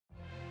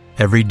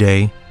Every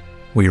day,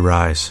 we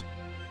rise,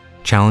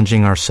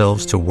 challenging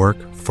ourselves to work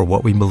for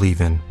what we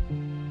believe in.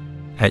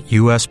 At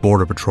U.S.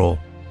 Border Patrol,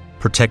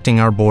 protecting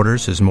our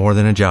borders is more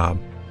than a job.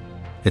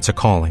 It's a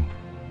calling.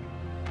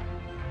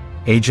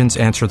 Agents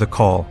answer the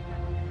call,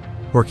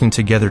 working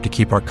together to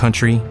keep our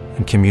country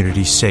and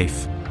communities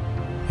safe.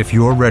 If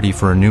you are ready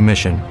for a new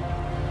mission,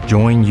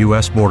 join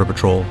U.S. Border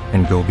Patrol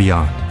and go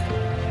beyond.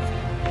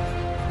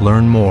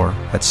 Learn more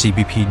at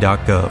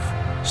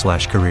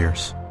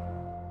cbp.gov/careers.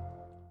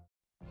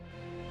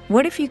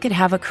 What if you could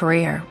have a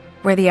career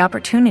where the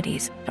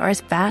opportunities are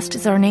as vast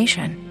as our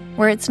nation,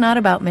 where it's not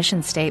about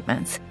mission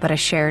statements, but a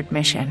shared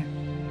mission?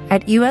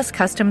 At U.S.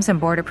 Customs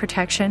and Border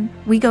Protection,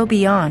 we go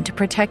beyond to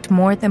protect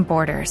more than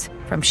borders.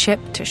 From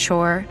ship to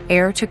shore,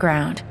 air to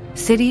ground,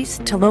 cities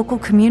to local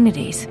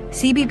communities,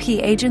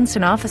 CBP agents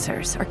and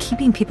officers are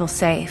keeping people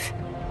safe.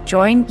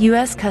 Join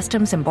U.S.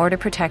 Customs and Border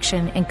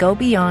Protection and go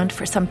beyond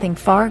for something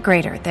far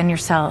greater than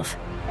yourself.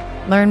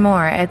 Learn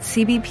more at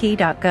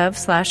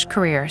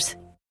cbp.gov/careers.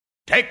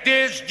 Take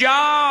this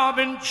job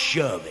and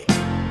shove it.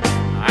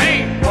 I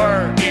ain't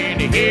working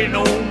here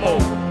no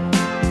more.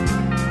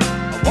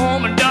 A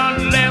woman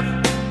done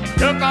left,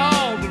 took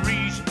all the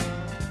reason.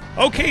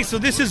 Okay, so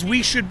this is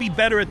We Should Be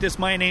Better at This.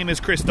 My name is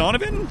Chris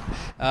Donovan.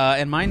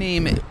 And my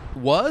name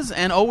was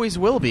and always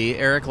will be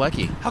Eric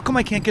Leckie. How come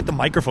I can't get the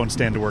microphone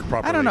stand to work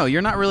properly? I don't know.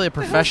 You're not really a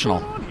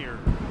professional. What's going on here?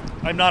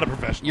 I'm not a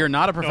professional. You're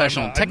not a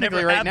professional. No, I'm not.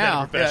 Technically, right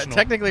now.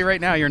 Technically,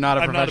 right now, you're not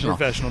a professional. I'm not a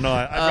professional. No,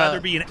 I'd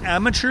rather be an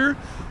amateur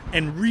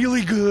and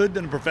really good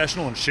than a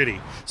professional and shitty.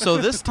 So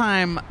this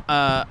time,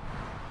 I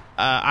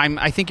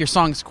think your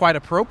song's quite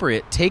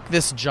appropriate. Take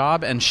this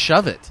job and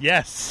shove it.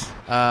 Yes.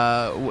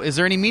 Is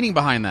there any meaning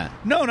behind that?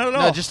 No, not at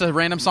all. No, just a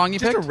random song you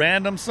picked? Just a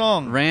random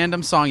song.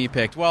 Random song you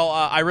picked. Well,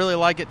 I really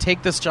like it.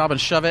 Take this job and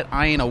shove it.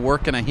 I ain't a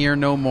workin' a here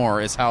no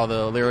more is how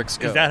the lyrics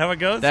go. Is that how it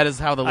goes? That is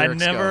how the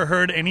lyrics go. I've never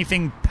heard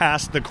anything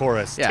past the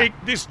chorus. Yeah. Take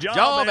this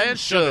job and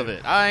shove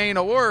it. I ain't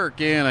a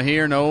workin' a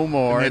here no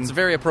more. And it's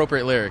very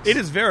appropriate lyrics. It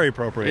is very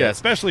appropriate, Yes.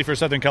 Especially for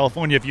Southern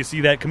California if you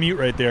see that commute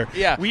right there.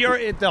 Yeah. We are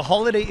at the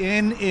Holiday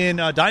Inn in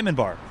Diamond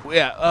Bar.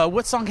 Yeah.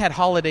 What song had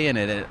Holiday in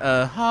it?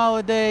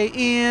 Holiday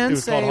Inn. It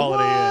was say called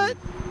Holiday what? Inn.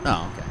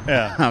 Oh, okay.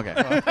 Yeah. Okay.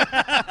 Well,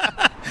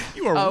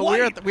 you are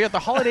white. We're at the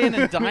Holiday Inn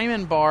and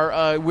Diamond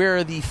Bar,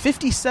 where the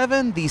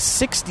 57, the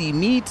 60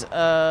 meet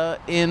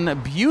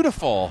in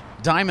beautiful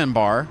Diamond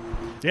Bar.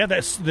 Yeah,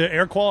 that's the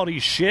air quality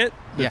is shit.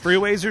 The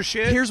freeways are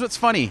shit. Here's what's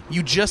funny.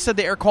 You just said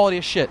the air quality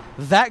is shit.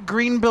 That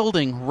green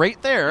building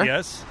right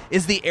there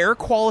is the Air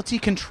Quality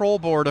Control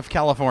Board of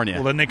California.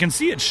 Well, then they can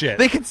see it's shit.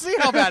 They can see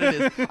how bad it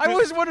is. I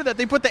always wondered that.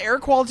 They put the Air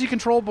Quality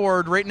Control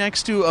Board right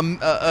next to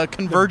a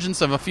convergence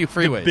of a few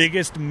freeways. The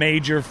biggest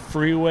major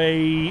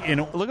freeway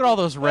in... Look at all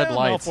those red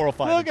lights.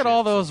 405 Look at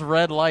all those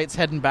red lights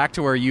heading back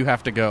to where you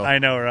have to go. I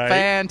know, right?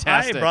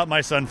 Fantastic. I brought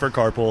my son for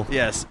carpool.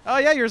 Yes. Oh,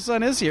 yeah, your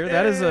son is here.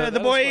 That is the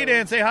boy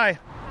Aiden. Say hi.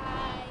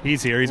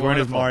 He's here. He's wearing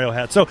his Mario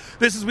hat. So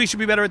this is We Should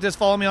Be Better at This.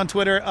 Follow me on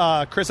Twitter,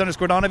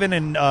 Chris_Donovan,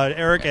 and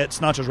Eric at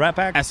Sinatra's Rat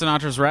Pack. At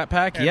Sinatra's Rat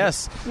Pack, and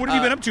yes. What have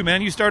you been up to,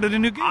 man? You started a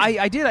new gig.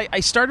 I did.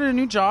 I started a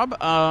new job.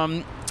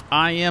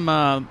 I am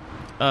a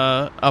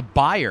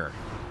buyer.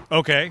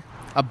 Okay.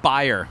 A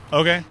buyer.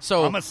 Okay.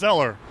 So I'm a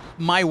seller.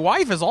 My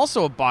wife is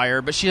also a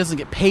buyer, but she doesn't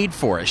get paid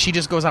for it. She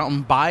just goes out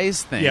and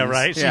buys things. Yeah,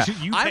 right? Yeah.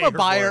 I'm a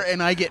buyer,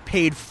 and I get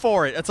paid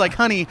for it. It's like,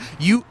 honey,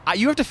 you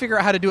have to figure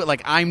out how to do it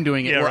like I'm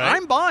doing it. Yeah, where right?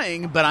 I'm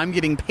buying, but I'm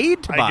getting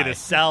paid to buy. I get a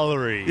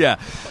salary. Yeah.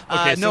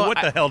 Okay, so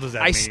what the hell does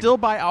that mean? I still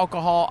buy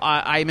alcohol.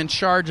 I'm in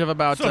charge of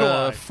about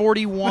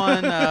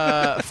 41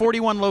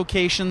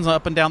 locations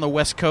up and down the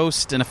West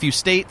Coast in a few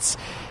states.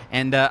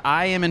 And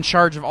I am in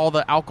charge of all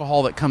the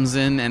alcohol that comes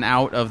in and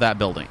out of that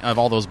building, of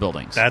all those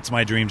buildings. That's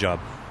my dream job.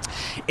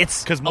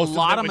 It's because most a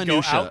lot of them would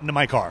minutia. go out into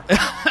my car.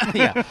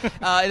 Yeah,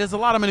 it is a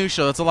lot of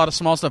minutia. It's a lot of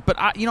small stuff. But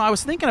I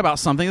was thinking about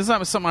something. This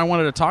is something I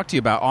wanted to talk to you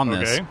about on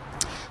this. Okay.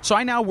 So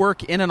I now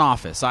work in an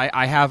office.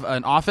 I have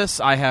an office.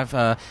 I have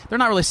they're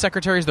not really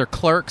secretaries. They're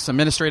clerks,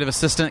 administrative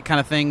assistant kind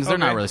of things. They're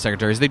not really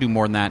secretaries. They do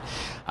more than that.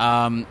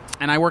 And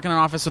I work in an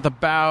office with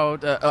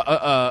about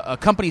a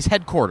company's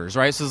headquarters,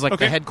 right? So it's like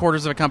the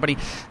headquarters of a company.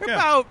 There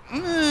are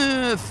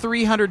about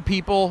 300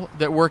 people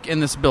that work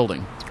in this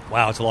building.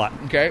 Wow, it's a lot.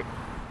 Okay.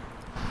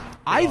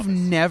 I've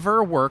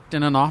never worked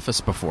in an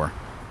office before.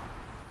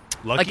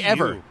 Lucky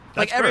ever. You.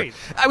 That's ever. great.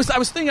 I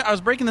was thinking. I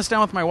was breaking this down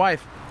with my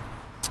wife.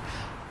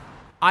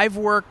 I've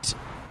worked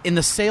in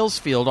the sales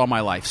field all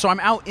my life, so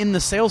I'm out in the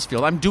sales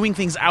field. I'm doing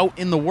things out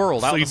in the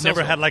world. So you've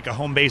never had like a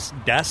home-based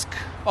desk?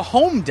 A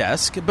home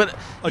desk, but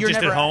you're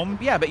just never at home?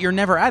 Yeah, but you're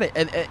never at it.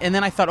 And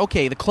then I thought,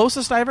 okay, the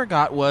closest I ever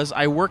got was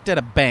I worked at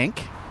a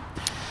bank.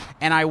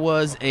 And I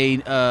was a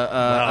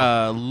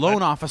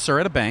loan officer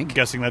at a bank.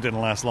 Guessing that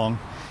didn't last long.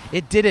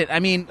 It didn't. I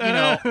mean, you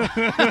know,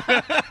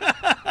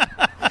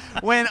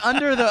 when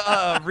under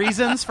the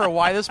reasons for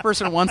why this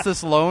person wants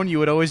this loan, you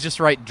would always just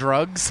write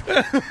drugs.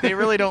 They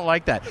really don't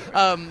like that.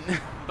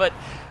 But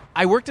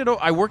I worked at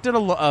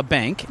a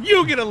bank.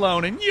 You get a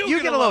loan, and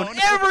you get a loan.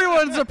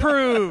 Everyone's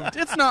approved.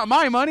 It's not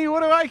my money.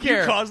 What do I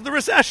care? You caused the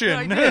recession.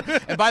 I did.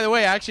 And by the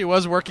way, I actually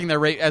was working there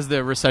right as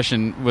the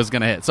recession was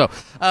going to hit. So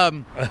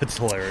that's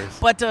hilarious.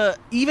 But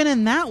even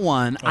in that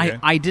one, okay.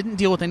 I didn't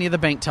deal with any of the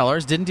bank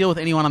tellers. Didn't deal with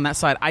anyone on that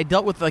side. I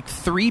dealt with like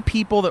 3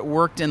 people that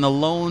worked in the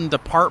loan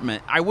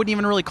department. I wouldn't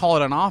even really call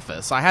it an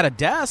office. I had a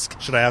desk.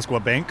 Should I ask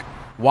what bank?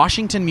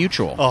 Washington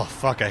Mutual. Oh,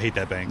 fuck, I hate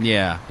that bank.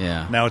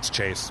 Yeah. Now it's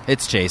Chase.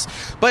 It's Chase.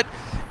 But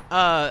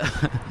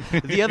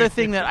the other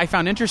thing that I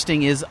found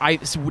interesting is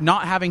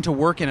not having to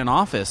work in an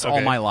office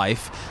all my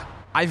life.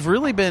 I've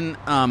really been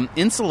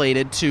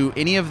insulated to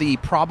any of the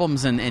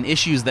problems and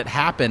issues that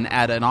happen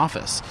at an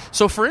office.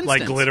 So, for instance...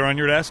 Like glitter on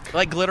your desk?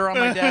 Like glitter on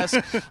my desk.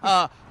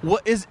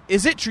 What is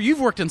it true? You've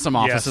worked in some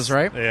offices, yes.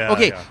 right? Yeah.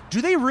 Okay. Yeah.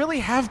 Do they really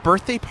have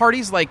birthday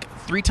parties like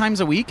 3 times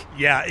a week?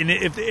 Yeah. And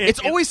it's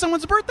always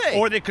someone's birthday.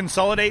 Or they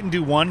consolidate and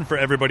do one for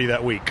everybody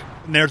that week.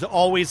 And there's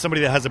always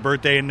somebody that has a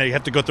birthday and they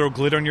have to go throw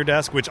glitter on your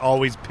desk, which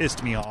always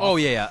pissed me off. Oh,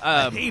 yeah.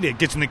 I hate it.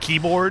 Gets in the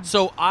keyboard.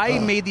 So I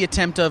made the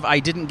attempt of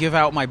I didn't give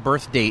out my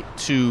birth date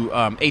to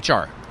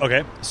HR.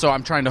 Okay. So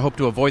I'm trying to hope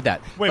to avoid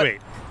that. Wait.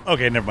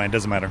 Okay, never mind.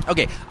 Doesn't matter.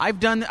 Okay. I've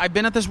been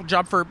at this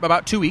job for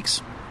about 2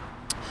 weeks.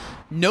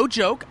 No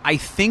joke. I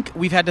think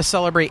we've had to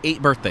celebrate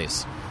 8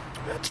 birthdays.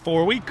 That's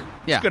 4 a week.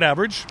 Yeah. It's good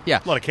average.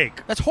 Yeah. A lot of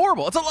cake. That's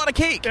horrible. It's a lot of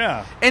cake.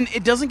 Yeah. And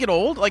it doesn't get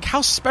old. Like, how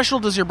special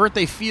does your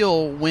birthday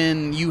feel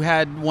when you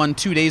had one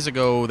 2 days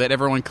ago that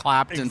everyone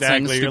clapped and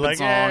sang a stupid You're like,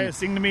 song? Hey,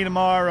 sing to me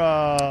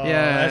tomorrow. Yeah.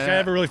 Actually, I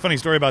have a really funny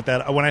story about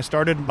that. When I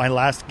started my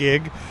last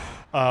gig,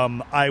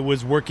 I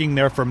was working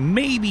there for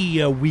maybe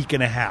a week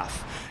and a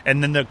half.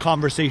 And then the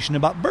conversation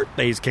about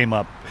birthdays came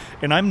up.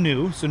 And I'm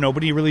new, so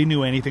nobody really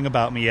knew anything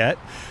about me yet.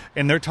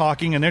 And they're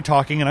talking, and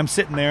I'm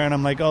sitting there, and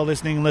I'm like, oh,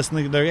 listening.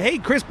 They're like, hey,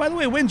 Chris, by the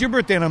way, when's your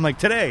birthday? And I'm like,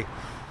 today.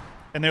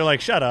 And they're like,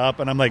 shut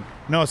up. And I'm like,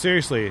 no,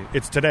 seriously,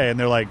 it's today. And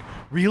they're like,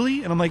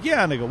 really? And I'm like,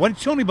 yeah. And they go, why don't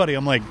you tell anybody?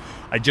 I'm like,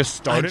 I just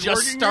started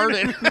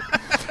working.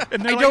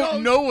 And I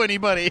don't know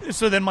anybody.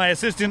 So then my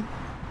assistant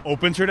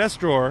opens her desk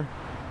drawer.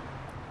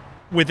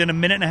 Within a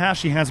minute and a half,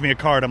 she hands me a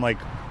card. I'm like,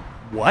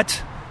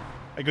 what?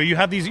 I go, you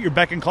have these at your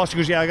beck and call? She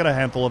goes, yeah, I got a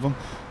handful of them.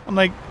 I'm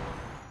like,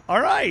 all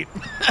right,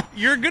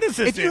 you're a good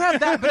assistant.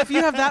 If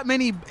you have that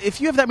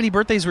many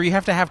birthdays where you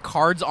have to have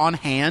cards on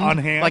hand,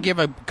 like you have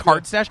a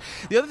card stash.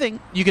 The other thing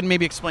you can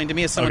maybe explain to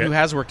me as someone who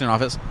has worked in an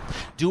office,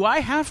 do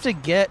I have to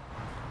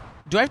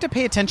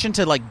pay attention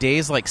to like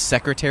days like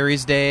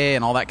Secretary's Day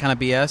and all that kind of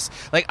BS?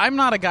 Like, I'm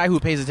not a guy who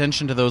pays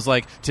attention to those,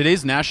 like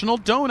today's National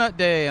Donut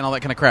Day and all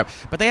that kind of crap.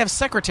 But they have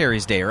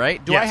Secretary's Day,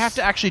 right? Do I have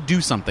to actually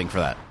do something for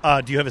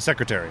that? Do you have a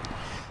secretary?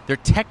 They're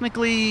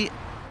technically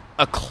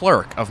a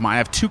clerk of mine. I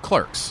have 2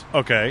 clerks.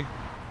 Okay.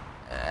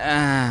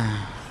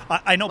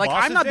 I know. Like,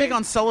 Bosses I'm not Day. big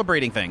on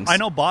celebrating things. I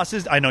know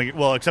bosses. I know.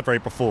 Well, except for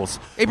April Fools.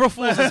 April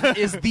Fools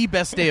is the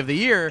best day of the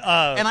year,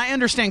 and I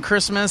understand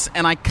Christmas,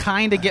 and I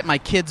kind of get my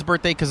kids'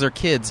 birthday because they're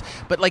kids.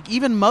 But like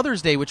even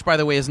Mother's Day, which by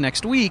the way is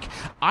next week,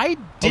 I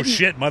didn't. Oh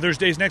shit! Mother's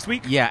Day's next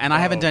week. Yeah, and I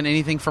haven't done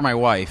anything for my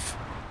wife.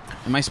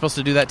 Am I supposed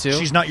to do that too?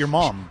 She's not your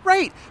mom.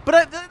 Right.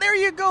 But there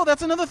you go.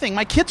 That's another thing.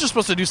 My kids are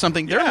supposed to do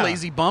something. They're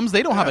lazy bums.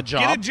 They don't have a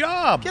job. Get a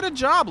job. Get a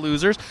job,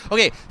 losers.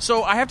 Okay,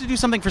 so I have to do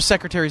something for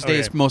Secretary's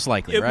Day, most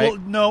likely, right? Well,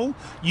 no.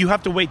 You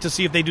have to wait to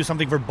see if they do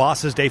something for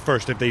Boss's Day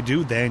first. If they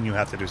do, then you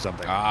have to do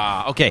something.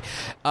 Okay.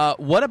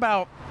 What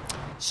about...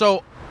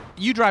 So...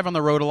 You drive on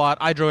the road a lot.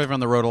 I drive on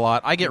the road a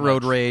lot. I get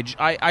road rage.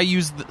 I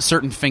use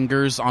certain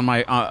fingers on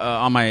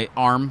my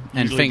arm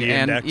and finger,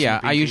 and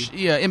I use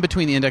in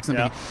between the index and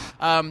the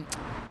pinky.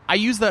 I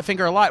use that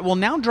finger a lot. Well,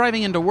 now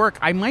driving into work,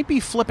 I might be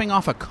flipping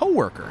off a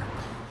coworker,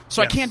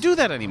 so I can't do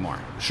that anymore.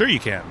 Sure, you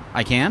can.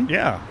 I can.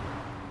 Yeah,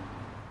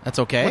 that's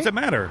okay. What's it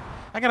matter?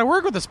 I got to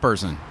work with this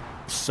person.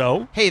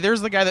 So, hey, there's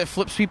the guy that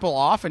flips people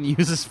off and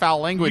uses foul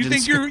language. You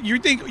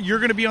think you're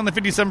going to be on the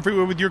 57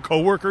 freeway with your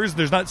coworkers?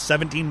 There's not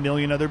 17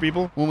 million other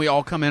people when we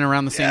all come in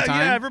around the same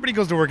time. Yeah, everybody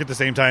goes to work at the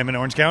same time in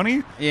Orange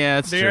County. Yeah,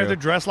 it's true. They're either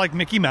dressed like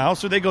Mickey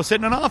Mouse or they go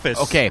sit in an office.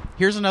 Okay,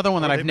 here's another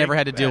one that I've never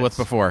had to deal with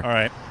before. All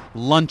right,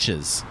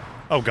 lunches.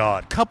 Oh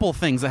God, couple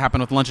things that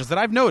happen with lunches that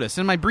I've noticed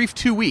in my brief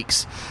 2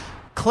 weeks.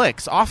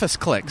 Cliques, office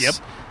cliques.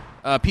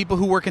 Yep. People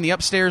who work in the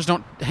upstairs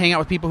don't hang out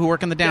with people who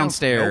work in the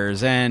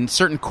downstairs, and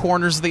certain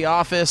corners of the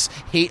office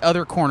hate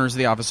other corners of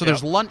the office. So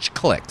there's lunch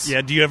cliques.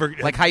 Yeah, do you ever...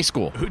 Like high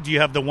school. Do you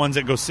have the ones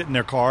that go sit in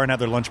their car and have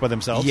their lunch by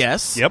themselves?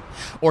 Yes. Yep.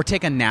 Or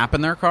take a nap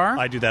in their car.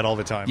 I do that all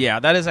the time. Yeah,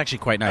 that is actually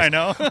quite nice. I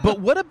know. But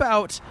what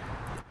about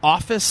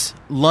office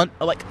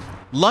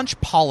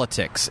lunch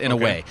politics in a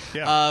way?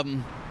 Yeah.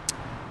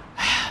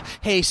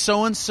 Hey,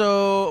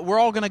 so-and-so, we're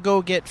all going to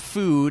go get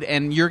food,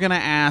 and you're going to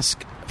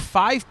ask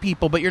 5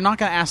 people, but you're not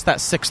going to ask that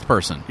 6th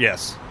person.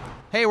 Yes.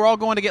 Hey, we're all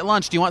going to get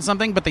lunch. Do you want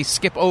something? But they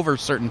skip over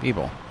certain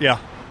people. Yeah.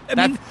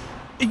 I mean,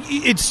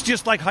 It's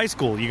just like high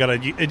school.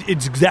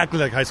 It's exactly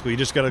like high school. You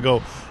just gotta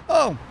go,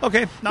 oh,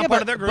 okay, not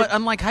part of that group. But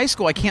unlike high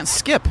school, I can't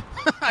skip.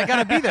 I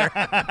gotta be there.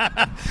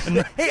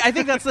 Hey, I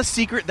think that's the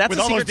secret. That's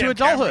the secret to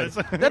adulthood.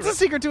 That's the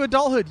secret to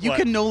adulthood. You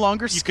can no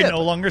longer skip. You can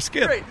no longer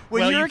skip. Right.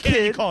 When you're a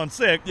kid, you call in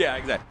sick. Yeah,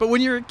 exactly. But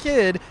when you're a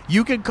kid,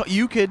 you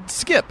could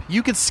skip.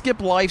 You could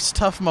skip life's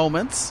tough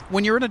moments.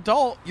 When you're an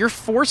adult, you're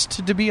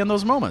forced to be in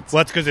those moments.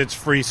 Well, that's because it's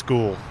free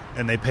school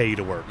and they pay you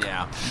to work.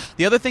 Yeah.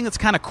 The other thing that's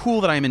kind of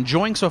cool that I'm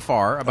enjoying so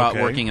far about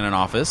working in an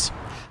office,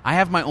 I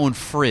have my own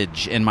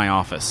fridge in my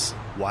office.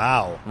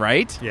 Wow.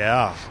 Right?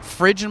 Yeah.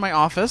 Fridge in my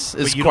office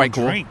is but you quite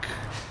don't cool. Drink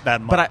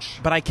that much.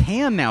 But I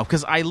can now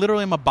because I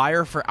literally am a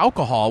buyer for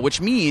alcohol,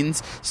 which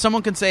means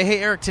someone can say, "Hey,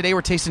 Eric, today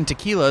we're tasting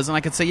tequilas," and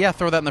I could say, "Yeah,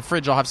 throw that in the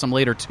fridge. I'll have some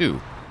later too."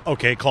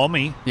 Okay, call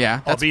me.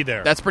 Yeah, I'll be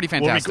there. That's pretty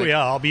fantastic.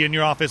 I'll be in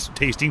your office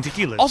tasting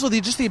tequilas. Also,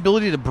 just the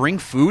ability to bring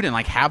food and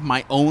like have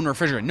my own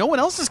refrigerator. No one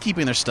else is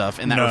keeping their stuff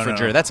in that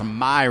refrigerator. No. That's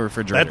my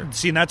refrigerator.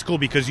 And that's cool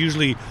because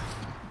usually,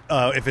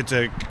 if it's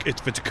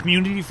a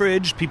community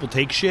fridge, people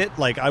take shit.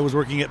 Like I was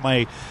working at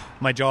my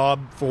job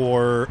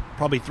for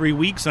probably 3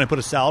 weeks, and I put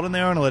a salad in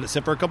there and I let it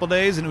sit for a couple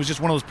days, and it was just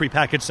one of those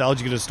prepackaged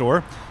salads you get at a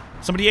store.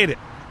 Somebody ate it.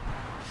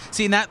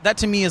 See, and that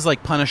to me is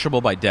like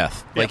punishable by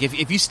death. Yeah. Like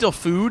if you steal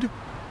food,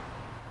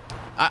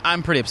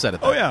 I'm pretty upset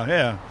at that. Oh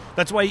yeah.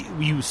 That's why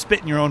you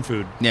spit in your own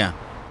food. Yeah,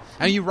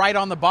 and you write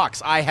on the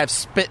box, "I have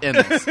spit in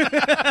this."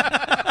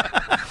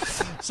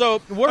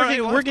 So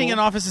working in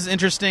office is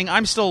interesting.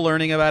 I'm still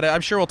learning about it.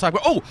 I'm sure we'll talk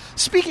about. Oh,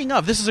 speaking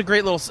of, this is a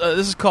great little.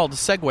 This is called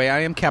Segway.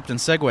 I am Captain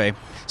Segway.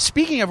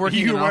 Speaking of working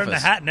in an office, you're wearing the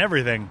hat and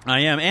everything. I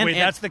am. Wait,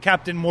 that's the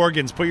Captain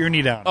Morgan's. Put your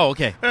knee down. Oh,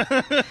 okay.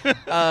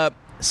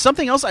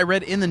 Something else I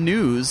read in the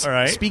news, all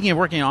right. Speaking of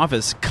working in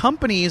office,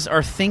 companies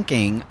are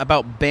thinking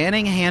about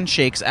banning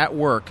handshakes at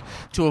work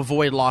to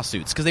avoid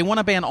lawsuits because they want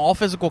to ban all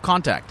physical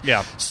contact.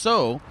 Yeah.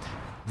 So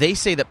they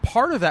say that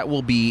part of that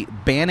will be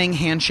banning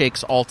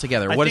handshakes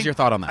altogether. What is your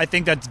thought on that? I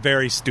think that's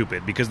very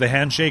stupid because the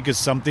handshake is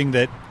something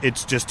that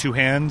it's just two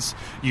hands.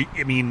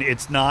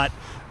 It's not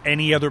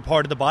any other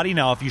part of the body.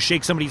 Now, if you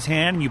shake somebody's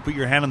hand and you put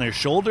your hand on their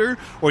shoulder,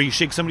 or you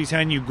shake somebody's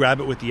hand and you grab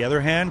it with the other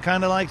hand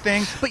kind of like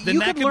thing, but then you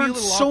that could learn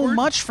so awkward.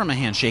 Much from a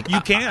handshake.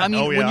 You can. I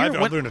mean,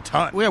 I've learned a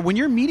ton. Yeah, when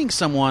you're meeting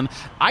someone,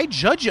 I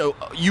judge you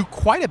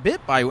quite a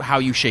bit by how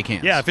you shake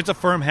hands. Yeah, if it's a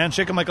firm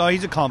handshake, I'm like, oh,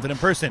 he's a confident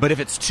person. But if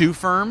it's too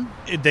firm,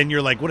 then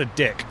you're like, what a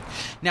dick.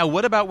 Now,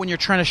 what about when you're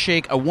trying to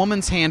shake a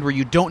woman's hand where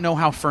you don't know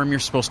how firm you're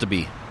supposed to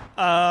be?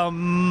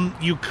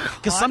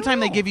 Because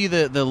sometimes they give you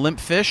the limp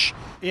fish.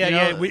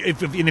 Yeah.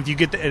 If you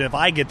get if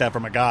I get that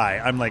from a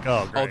guy, I'm like,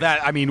 oh, great. Oh,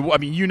 that I mean,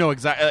 you know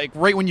exactly. Like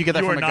right when you get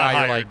that from a guy,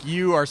 you're like,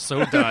 you are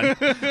so done.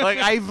 Like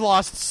I've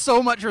lost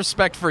so much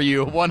respect for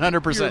you,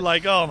 100%. You're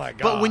like, oh my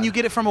god. But when you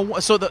get it from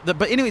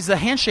but anyways, the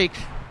handshake,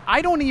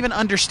 I don't even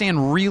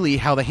understand really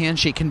how the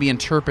handshake can be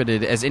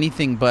interpreted as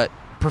anything but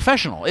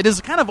professional. It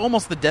is kind of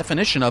almost the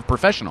definition of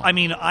professional. I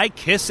mean, I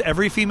kiss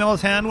every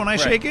female's hand when I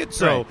shake it,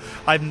 so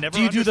I've never.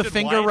 Do you do the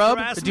finger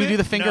rub? Do you do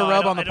the finger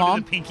rub on the palm? I don't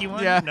do the pinky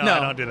one. Yeah, no, I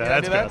don't do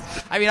that. That's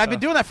gross. I mean, I've been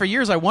doing that for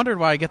years. I wondered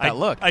why I get that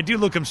look. I do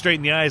look him straight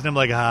in the eyes, and I'm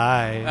like,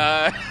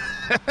 hi.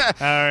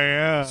 How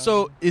are you?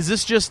 So, is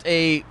this just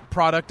a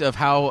product of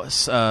how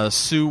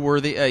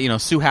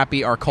Sue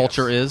happy our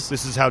culture is?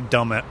 This is how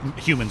dumb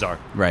humans are.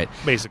 Right.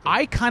 Basically.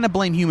 I kind of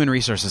blame human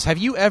resources. Have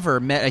you ever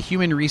met a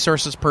human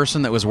resources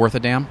person that was worth a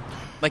damn?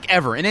 Like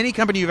ever, in any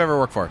company you've ever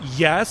worked for?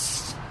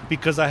 Yes,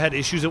 because I had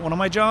issues at one of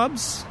my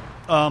jobs.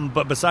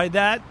 But beside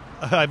that,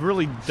 I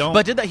really don't.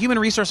 But did that human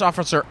resource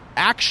officer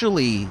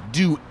actually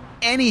do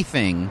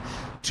anything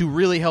to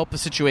really help the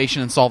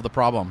situation and solve the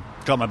problem?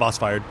 Got my boss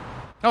fired.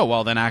 Oh,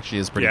 well, then actually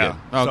is pretty good.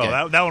 Okay.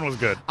 So that one was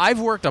good. I've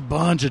worked a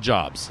bunch of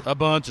jobs.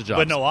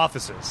 But no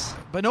offices.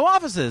 But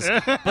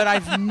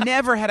I've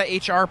never had an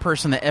HR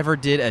person that ever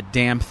did a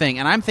damn thing.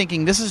 And I'm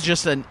thinking this is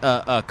just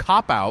a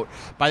cop-out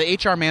by the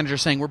HR manager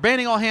saying, we're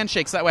banning all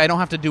handshakes. That way I don't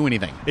have to do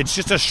anything. It's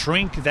just a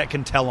shrink that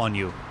can tell on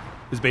you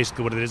is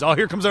basically what it is. Oh,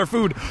 here comes our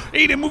food.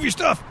 Aiden, move your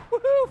stuff.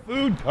 Woohoo,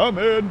 food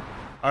coming.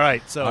 All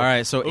right, so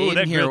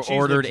Aiden here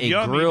ordered a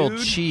grilled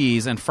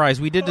cheese and fries.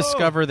 We did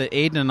discover that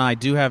Aiden and I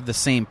do have the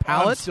same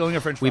palate. I'm stealing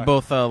a French fry. We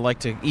both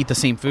like to eat the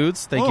same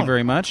foods. Thank you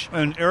very much.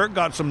 And Eric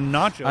got some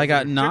nachos. I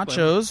got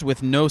nachos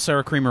with no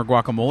sour cream or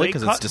guacamole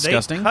because it's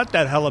disgusting. They cut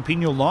that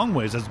jalapeno long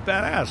ways. That's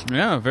badass.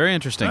 Yeah, very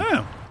interesting.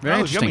 Yeah,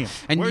 very interesting. Yummy.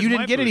 And you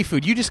didn't get any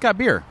food. You just got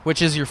beer,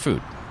 which is your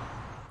food.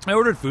 I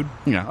ordered food.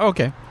 Yeah.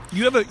 Okay.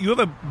 You have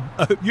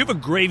a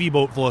gravy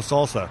boat full of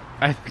salsa.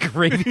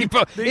 Gravy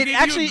boat. It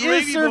actually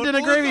is served in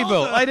a gravy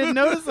boat. I didn't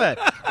notice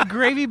that. A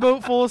gravy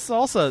boat full of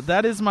salsa.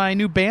 That is my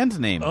new band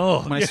name.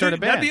 Oh, when I start a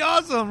band. That'd be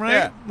awesome, right?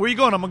 Yeah. Where are you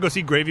going? I'm gonna go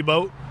see Gravy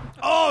Boat.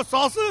 Oh,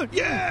 salsa,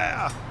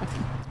 yeah.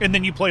 And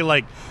then you play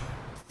like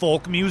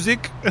folk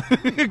music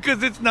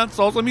because it's not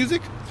salsa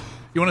music.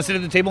 You want to sit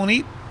at the table and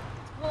eat?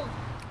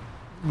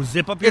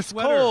 Zip up your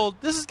sweater. It's cold.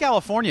 This is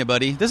California,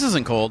 buddy. This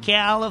isn't cold.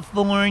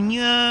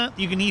 California.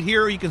 You can eat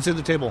here or you can sit at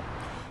the table.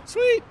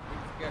 Sweet.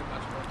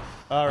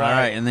 All All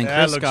right, and then That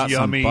Chris looks got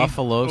yummy. some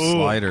buffalo Ooh,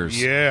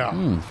 sliders. Yeah. All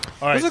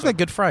right. Those look so- like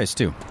good fries,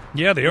 too.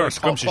 yeah, they are Qual-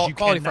 scrumptious. You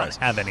quality cannot fries.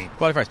 have any.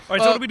 Quality fries. All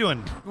right, so what are we doing?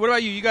 What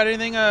about you? You got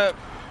anything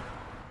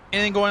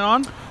going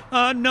on?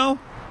 No.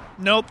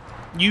 Nope.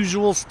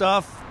 Usual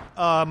stuff.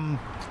 Are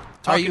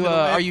Talking you a little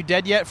bit. are you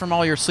dead yet from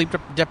all your sleep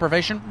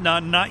deprivation?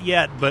 Not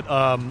yet, but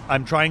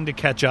I'm trying to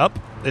catch up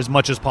as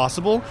much as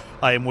possible.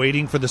 I am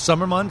waiting for the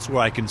summer months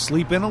where I can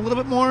sleep in a little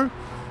bit more.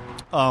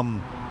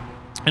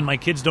 And my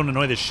kids don't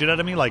annoy the shit out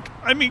of me. Like,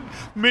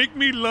 make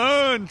me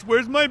lunch.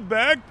 Where's my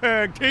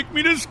backpack? Take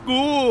me to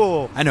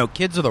school. I know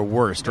kids are the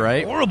worst,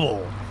 right?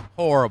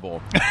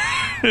 Horrible.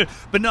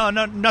 But no,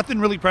 nothing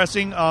really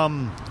pressing.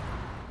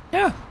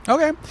 Yeah.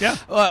 Okay. Yeah.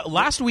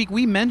 Last week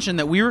we mentioned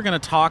that we were going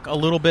to talk a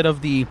little bit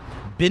of the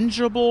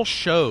bingeable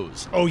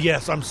shows. Oh,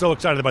 yes. I'm so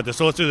excited about this.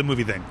 So let's do the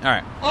movie thing. All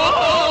right.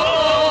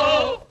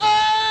 Oh,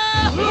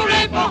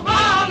 hooray for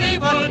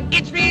Hollywood.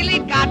 It's really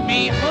got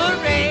me.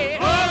 Hooray,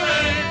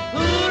 hooray,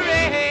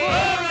 hooray,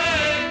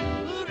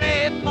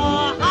 hooray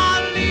for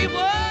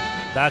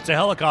Hollywood. That's a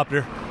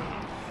helicopter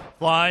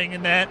flying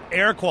in that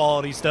air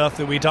quality stuff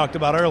that we talked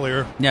about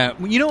earlier. Yeah,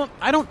 you know,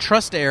 I don't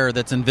trust air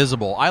that's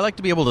invisible. I like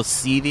to be able to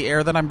see the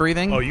air that I'm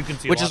breathing. Oh, you can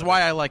see a which lot is of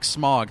why I like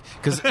smog,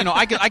 because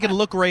I can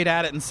look right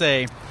at it and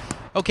say,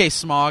 "Okay,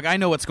 smog, I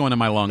know what's going in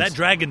my lungs." That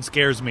dragon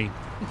scares me.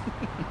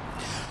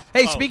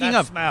 Hey, Oh, speaking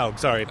that's of Smaug,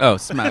 sorry. oh,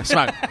 smog.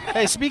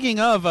 Hey,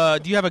 speaking of,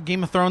 do you have a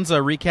Game of Thrones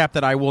recap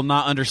that I will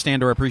not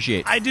understand or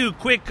appreciate? I do.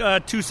 Quick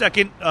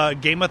 2-second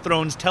Game of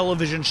Thrones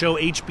television show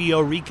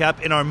HBO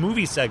recap in our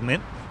movie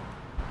segment.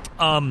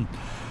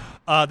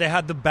 They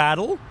had the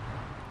battle.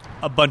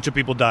 A bunch of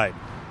people died.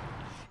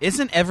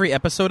 Isn't every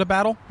episode a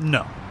battle?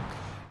 No.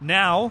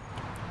 Now,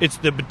 it's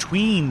the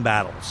between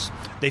battles.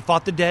 They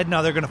fought the dead,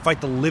 now they're going to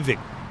fight the living.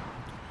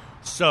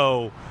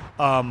 So,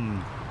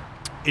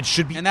 it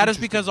should be And that is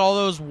interesting. because all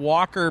those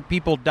Walker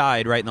people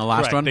died, right, in the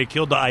last Correct. one? They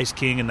killed the Ice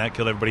King, and that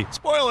killed everybody.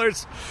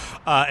 Spoilers!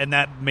 And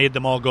that made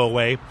them all go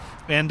away.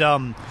 And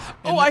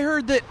I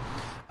heard that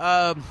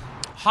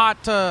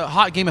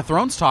hot Game of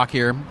Thrones talk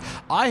here.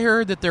 I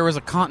heard that there was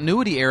a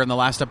continuity error in the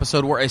last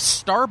episode where a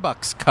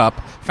Starbucks cup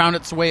found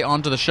its way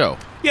onto the show.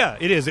 yeah,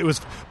 it is. It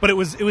was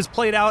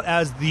played out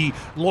as the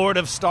Lord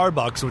of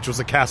Starbucks, which was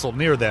a castle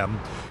near them.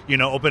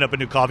 Opened up a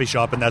new coffee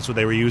shop, and that's what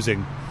they were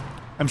using.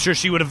 I'm sure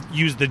she would have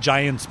used the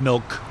Giant's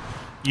milk.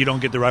 You don't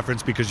get the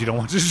reference because you don't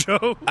watch the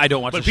show. I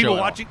don't watch but the show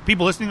people at all.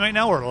 people listening right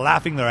now are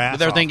laughing their ass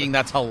They're off. thinking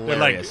that's They're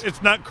hilarious. like,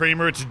 it's not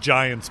Kramer, it's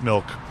Giant's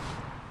milk.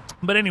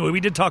 But anyway,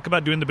 we did talk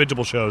about doing the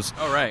bingeable shows.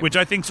 All right. Which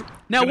I think's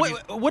Now, gonna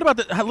what about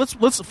the?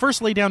 Let's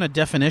first lay down a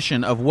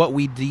definition of what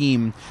we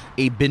deem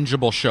a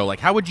bingeable show.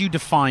 Like, how would you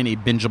define a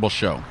bingeable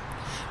show?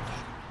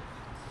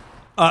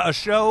 a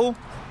show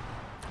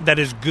that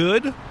is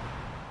good,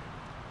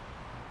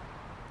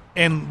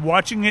 and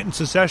watching it in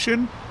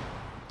succession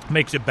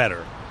makes it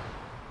better.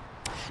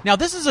 Now,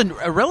 this is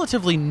a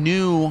relatively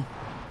new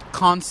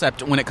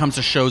concept when it comes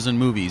to shows and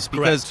movies,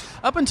 because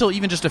Correct. up until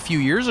even just a few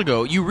years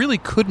ago, you really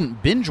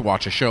couldn't binge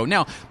watch a show.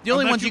 Now, the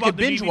only Unless ones you bought could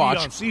the binge DVD watch,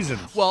 on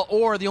seasons. well,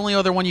 or the only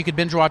other one you could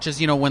binge watch is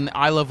when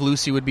I Love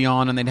Lucy would be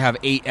on, and they'd have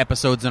 8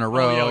 episodes in a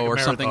row yeah, like a or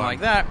something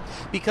marathon. like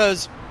that,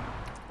 because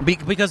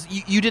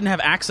you didn't have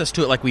access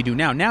to it like we do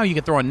now. Now you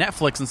could throw on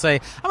Netflix and say,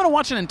 I'm going to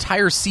watch an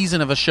entire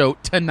season of a show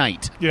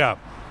tonight. Yeah.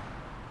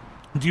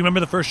 Do you remember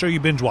the first show you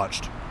binge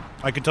watched?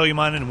 I can tell you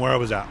mine and where I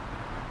was at.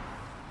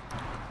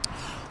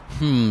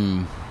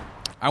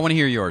 I want to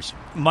hear yours.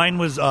 Mine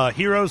was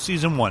Heroes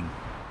Season 1.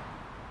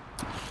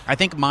 I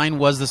think mine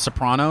was The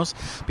Sopranos,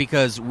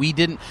 because we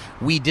didn't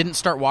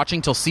start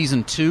watching till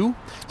season 2.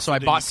 So I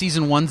did bought you-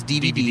 season 1's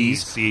DVDs.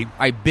 see?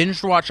 I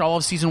binged watched all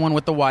of season 1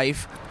 with the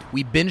wife.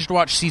 We binged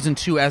watched season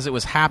 2 as it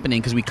was happening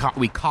because we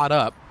caught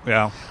up.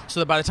 Yeah. So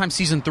that by the time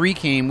season 3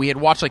 came, we had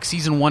watched like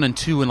season 1 and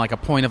 2 in like a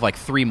point of like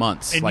 3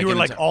 months. And you were in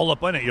like a- all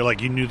up on it. You're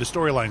like, you knew the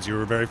storylines. You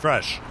were very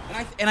fresh.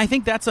 And I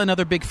think that's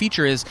another big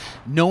feature is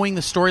knowing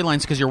the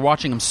storylines because you're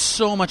watching them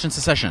so much in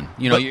succession.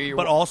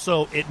 But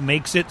also, it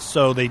makes it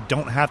so they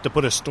don't have to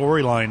put a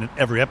storyline in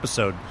every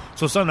episode.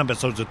 So some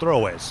episodes are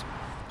throwaways.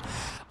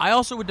 I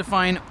also would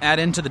add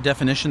into the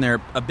definition there,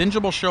 a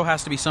bingeable show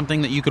has to be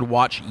something that you could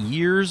watch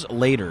years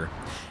later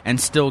and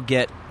still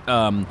get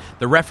the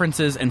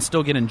references and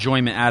still get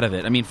enjoyment out of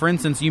it. I mean, for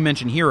instance, you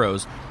mentioned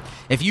Heroes.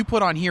 If you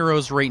put on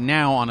Heroes right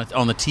now on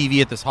the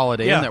TV at this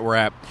Holiday Inn that we're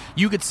at,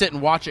 you could sit and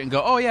watch it and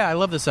go, oh yeah, I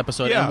love this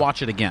episode, and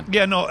watch it again.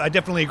 Yeah, no, I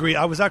definitely agree.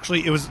 It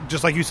was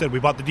just like you said, we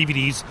bought the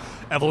DVDs.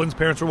 Evelyn's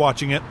parents were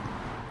watching it.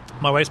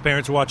 My wife's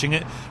parents were watching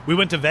it. We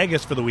went to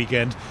Vegas for the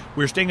weekend.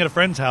 We were staying at a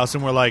friend's house,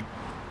 and we're like,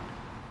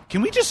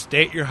 can we just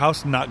stay at your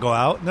house and not go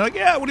out? And they're like,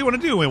 yeah, what do you want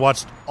to do? And we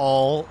watched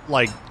all,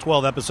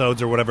 12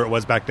 episodes or whatever it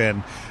was back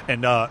then.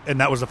 And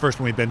that was the first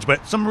one we binged.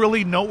 But some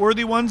really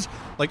noteworthy ones,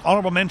 like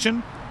honorable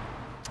mention,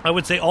 I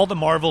would say all the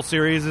Marvel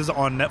series is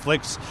on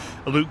Netflix.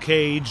 Luke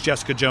Cage,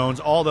 Jessica Jones,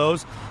 all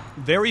those.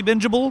 Very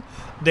bingeable.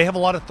 They have a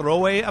lot of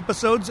throwaway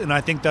episodes, and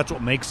I think that's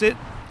what makes it.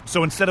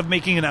 So instead of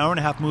making an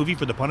hour-and-a-half movie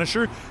for The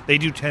Punisher, they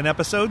do 10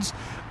 episodes,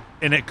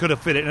 and it could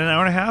have fit it in an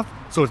hour and a half.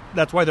 So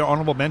that's why they're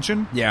honorable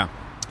mention. Yeah.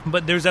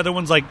 But there's other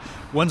ones like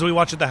ones we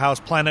watch at the house,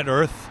 Planet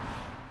Earth,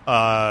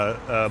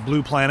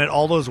 Blue Planet,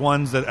 all those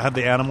ones that have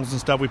the animals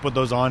and stuff. We put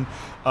those on.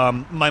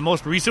 My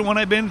most recent one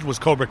I binged was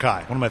Cobra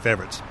Kai, one of my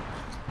favorites.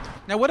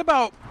 Now, what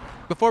about,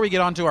 before we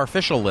get on to our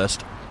official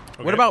list,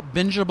 what about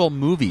bingeable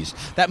movies?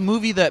 That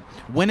movie that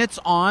when it's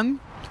on,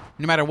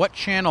 no matter what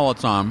channel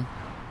it's on,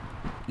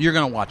 you're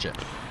going to watch it.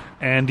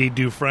 Andy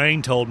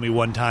Dufresne told me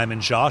one time in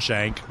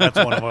Shawshank. That's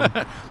one of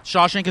them.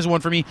 Shawshank is one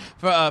for me.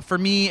 For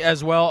me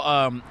as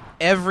well,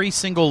 every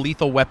single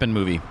Lethal Weapon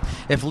movie.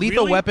 If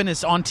Lethal Weapon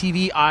is on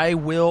TV, I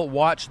will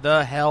watch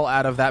the hell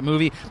out of that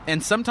movie.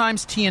 And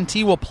sometimes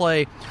TNT will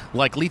play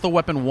like Lethal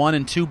Weapon 1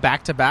 and 2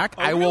 back to back.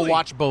 I will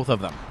watch both of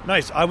them.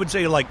 Nice. I would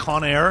say like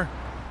Con Air.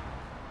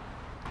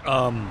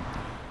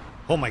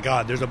 Oh my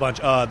God, there's a bunch.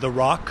 The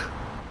Rock.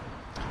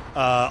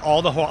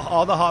 All the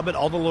Hobbit,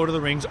 all the Lord of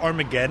the Rings,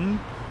 Armageddon.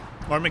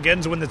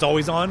 Armageddon's the one that's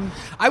always on.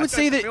 I would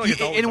say that,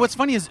 and what's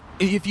funny is,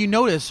 if you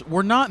notice,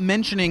 we're not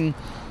mentioning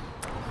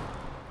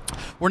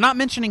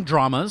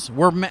dramas.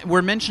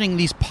 We're mentioning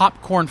these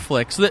popcorn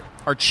flicks that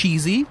are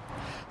cheesy,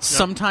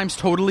 sometimes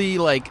totally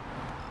like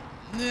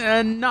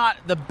not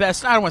the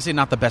best. I don't want to say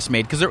not the best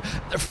made because they're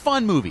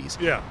fun movies.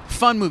 Yeah,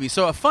 fun movies.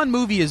 So a fun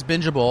movie is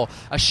bingeable.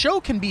 A show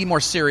can be more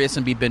serious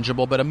and be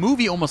bingeable, but a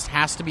movie almost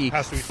has to be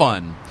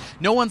fun.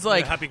 No one's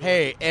like,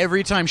 hey,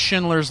 every time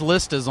Schindler's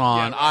List is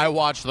on, I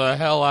watch the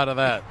hell out of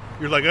that.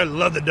 You're like, I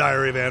love the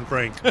Diary of Anne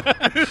Frank.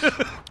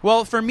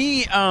 Well, for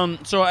me,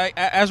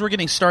 as we're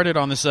getting started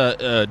on this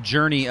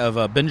journey of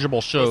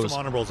bingeable shows, throw some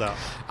honorables out.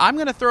 I'm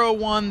going to throw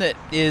one that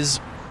is.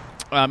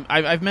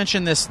 I've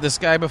mentioned this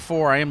guy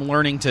before. I am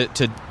learning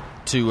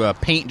to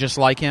paint just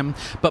like him,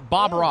 but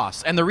Bob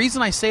Ross. And the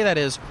reason I say that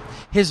is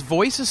his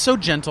voice is so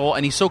gentle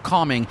and he's so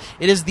calming.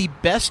 It is the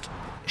best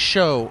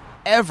show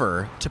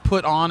ever to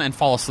put on and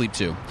fall asleep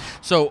to.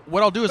 So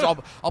what I'll do is I'll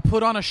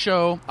put on a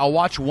show, I'll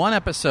watch one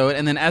episode,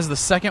 and then as the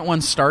second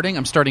one's starting,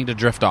 I'm starting to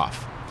drift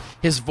off.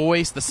 His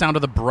voice, the sound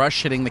of the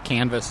brush hitting the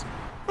canvas,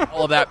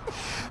 all of that.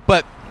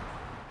 But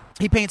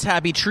he paints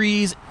happy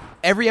trees.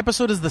 Every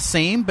episode is the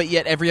same, but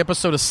yet every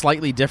episode is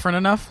slightly different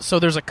enough, so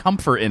there's a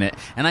comfort in it.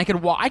 And I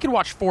could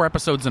watch 4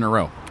 episodes in a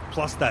row.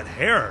 Plus that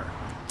hair.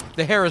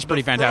 The hair is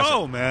pretty fantastic.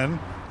 Oh man,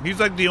 he's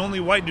like the only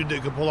white dude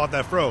that could pull off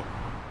that fro.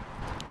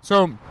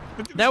 So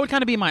that would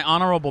kind of be my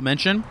honorable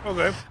mention.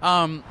 Okay.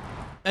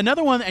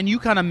 Another one, and you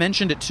kind of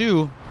mentioned it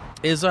too,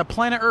 is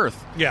Planet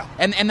Earth. Yeah.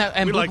 And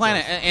Blue like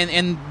Planet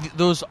and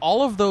those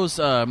all of those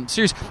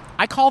series,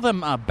 I call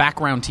them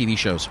background TV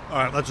shows. All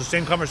right, that's the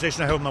same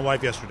conversation I had with my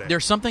wife yesterday.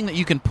 There's something that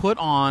you can put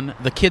on.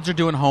 The kids are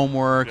doing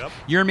homework. Yep.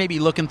 You're maybe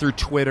looking through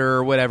Twitter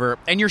or whatever,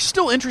 and you're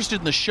still interested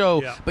in the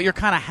show, Yeah. but you're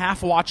kind of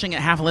half watching it,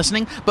 half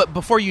listening. But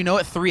before you know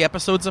it, 3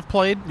 episodes have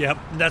played. Yep,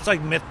 that's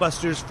like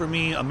Mythbusters for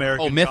me.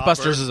 American Mythbusters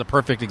Chopper. is a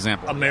perfect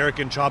example.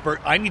 American Chopper.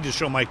 I need to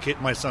show my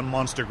son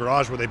Monster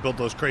Garage where they built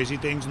those crazy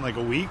things in like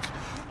a week.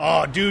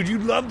 Oh, dude,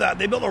 you'd love that.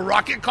 They built a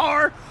rocket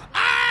car.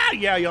 Ah,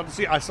 yeah, you have to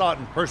see. I saw it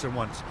in person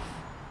once.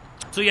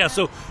 So yeah,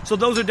 so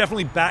those are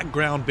definitely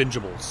background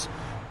bingeables.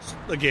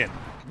 Again,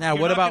 now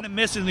you're what not about going to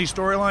miss in the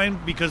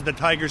storyline because the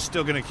tiger's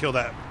still going to kill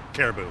that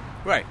caribou.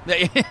 Right,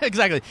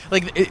 exactly.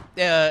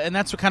 And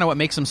that's kind of what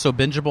makes them so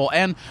bingeable,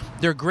 and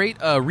they're great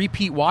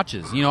repeat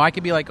watches. You know, I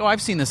could be like, oh,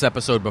 I've seen this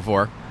episode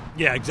before.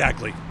 Yeah,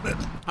 exactly.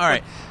 All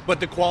right,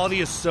 but the quality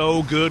is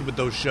so good with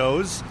those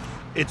shows.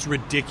 It's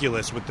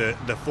ridiculous with the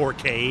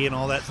 4K and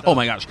all that stuff. Oh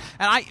my gosh.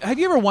 And have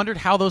you ever wondered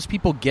how those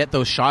people get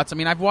those shots? I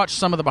mean, I've watched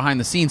some of the behind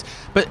the scenes,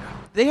 but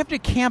they have to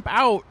camp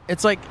out.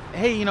 It's like,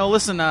 hey, you know,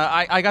 listen,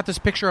 I got this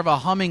picture of a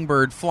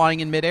hummingbird flying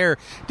in midair.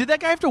 Did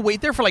that guy have to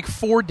wait there for like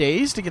 4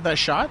 days to get that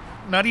shot?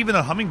 Not even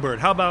a hummingbird.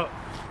 How about,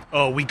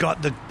 we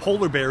got the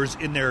polar bears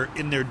in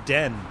their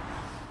den.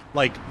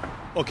 Like,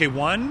 okay,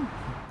 one,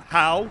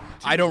 how?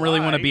 I don't really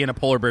want to be in a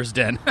polar bear's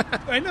den.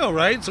 I know,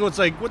 right? So it's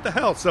like, what the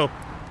hell? So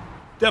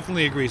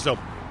definitely agree. So,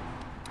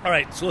 all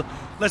right. So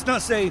let's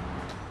not say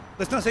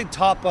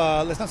top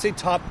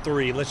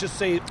 3. Let's just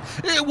say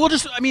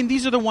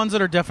these are the ones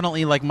that are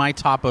definitely like my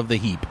top of the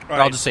heap.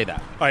 Right. I'll just say that.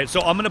 All right. So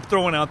I'm going to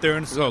throw one out there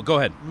and go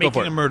ahead.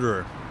 Making a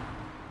Murderer.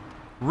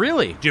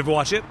 Really? Did you ever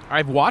watch it?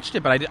 I've watched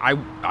it, but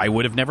I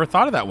would have never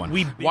thought of that one.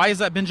 Why is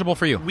that bingeable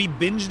for you? We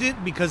binged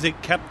it because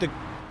it kept the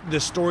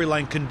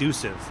storyline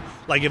conducive.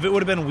 Like if it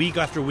would have been week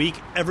after week,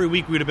 every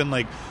week we would have been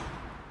like,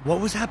 what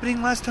was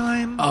happening last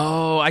time?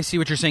 Oh, I see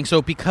what you're saying.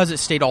 So because it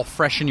stayed all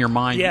fresh in your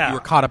mind, you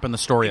were caught up in the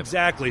story of it.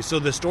 Exactly. So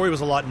the story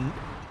was a lot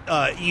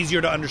easier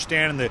to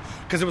understand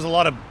because there was a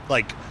lot of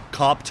like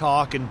cop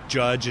talk and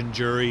judge and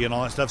jury and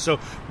all that stuff. So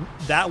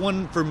that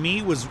one for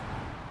me was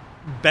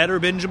better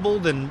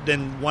bingeable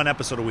than one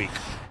episode a week.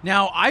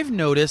 Now, I've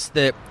noticed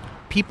that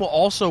people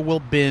also will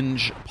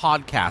binge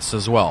podcasts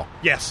as well.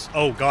 Yes.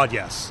 Oh, God,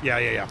 yes.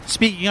 Yeah.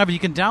 Speaking of, you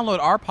can download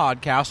our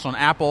podcast on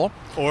Apple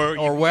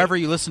or wherever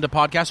you listen to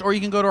podcasts, or you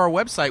can go to our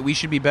website. We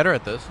should be better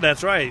at this.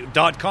 That's right.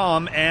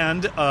 .com,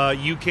 and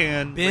you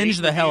can binge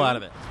the hell out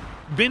of it.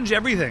 Binge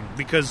everything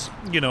because,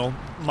 you know,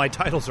 my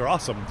titles are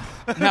awesome.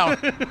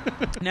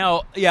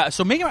 Now, yeah,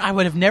 so maybe I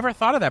would have never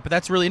thought of that, but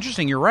that's really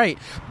interesting. You're right.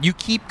 You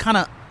keep kind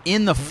of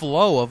in the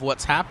flow of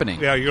what's happening.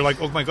 Yeah, you're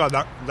like, oh my God,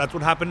 that's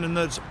what happened in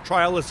the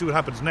trial. Let's see what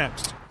happens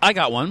next. I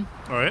got one.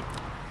 All right.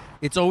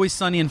 It's Always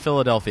Sunny in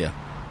Philadelphia.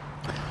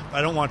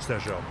 I don't watch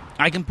that show.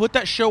 I can put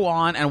that show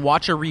on and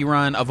watch a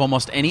rerun of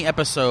almost any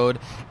episode,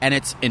 and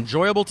it's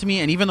enjoyable to me.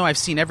 And even though I've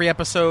seen every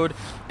episode,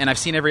 and I've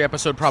seen every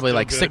episode probably Still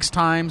like good. 6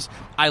 times,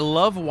 I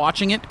love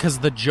watching it because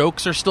the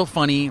jokes are still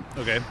funny.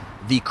 Okay.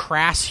 The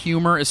crass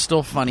humor is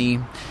still funny.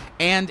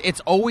 And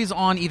it's always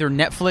on either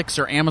Netflix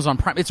or Amazon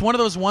Prime. It's one of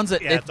those ones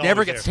that Yeah, it it's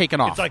never always gets there.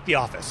 taken off. It's like The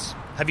Office.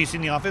 Have you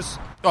seen The Office?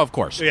 Oh, of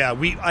course. Yeah,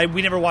 we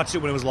never watched it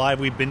when it was live.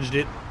 We binged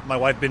it. My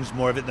wife binged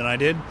more of it than I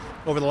did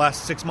over the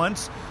last 6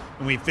 months,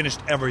 and we finished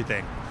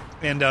everything.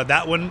 And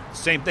that one,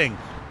 same thing.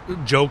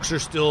 Jokes are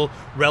still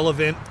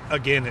relevant.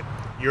 Again,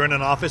 you're in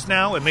an office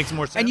now. It makes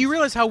more sense. And you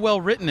realize how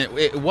well written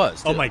it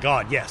was. Oh too. my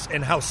God, yes,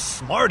 and how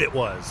smart it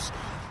was.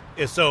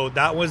 So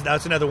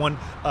that's another one.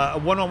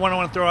 One I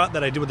want to throw out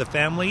that I did with the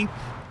family,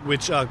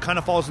 which kind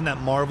of falls in that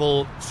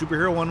Marvel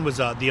superhero one, was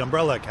The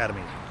Umbrella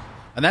Academy.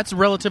 And that's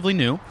relatively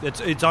new. It's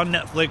on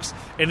Netflix,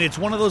 and it's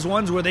one of those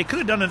ones where they could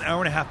have done an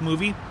hour-and-a-half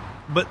movie,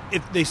 but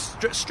if they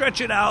stretch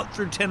it out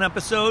through 10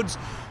 episodes,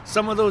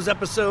 some of those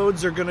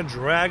episodes are going to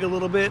drag a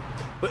little bit.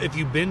 But if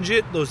you binge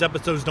it, those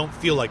episodes don't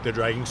feel like they're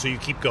dragging, so you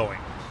keep going.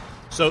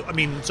 So, I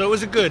mean, so it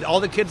was good. All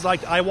the kids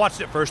liked. I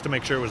watched it first to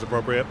make sure it was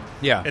appropriate.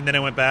 Yeah. And then I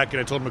went back and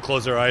I told them to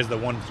close their eyes. The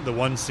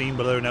one scene,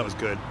 but other than that, was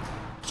good.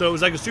 So it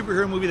was like a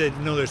superhero movie that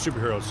didn't know they're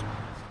superheroes.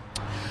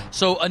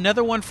 So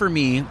another one for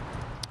me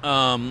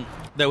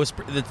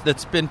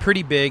that's been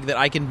pretty big that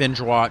I can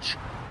binge watch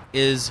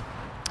is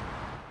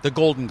The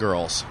Golden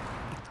Girls.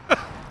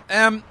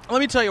 Let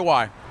me tell you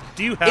why.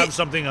 Do you have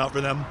something out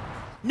for them?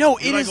 No,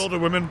 You it like is older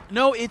women?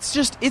 No, it's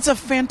a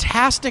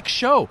fantastic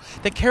show.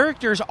 The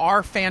characters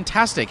are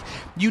fantastic.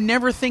 You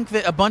never think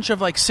that a bunch of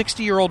like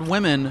 60-year-old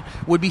women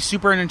would be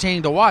super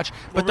entertaining to watch,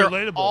 but Or they're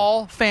relatable.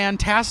 all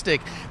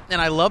fantastic.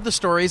 And I love the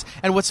stories.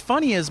 And what's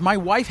funny is my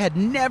wife had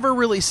never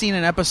really seen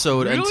an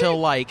episode Really? until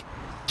like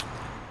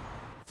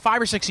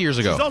 5 or 6 years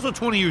ago. She's also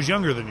 20 years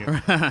younger than you.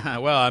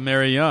 Well, I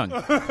marry young.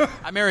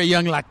 I marry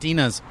young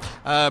Latinas.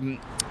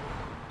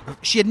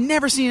 She had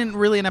never seen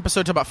really an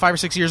episode until about 5 or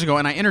 6 years ago,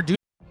 and I introduced.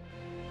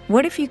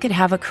 What if you could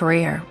have a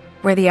career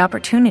where the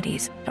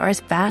opportunities are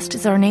as vast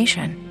as our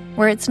nation,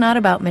 where it's not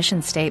about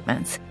mission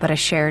statements, but a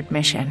shared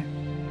mission?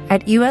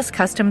 At U.S.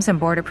 Customs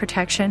and Border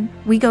Protection,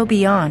 we go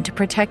beyond to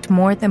protect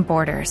more than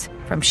borders.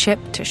 From ship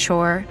to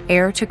shore,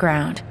 air to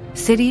ground,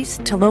 cities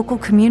to local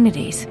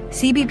communities,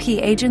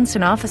 CBP agents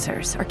and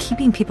officers are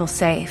keeping people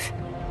safe.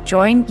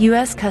 Join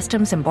U.S.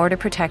 Customs and Border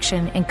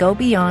Protection and go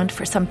beyond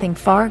for something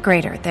far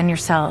greater than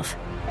yourself.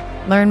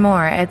 Learn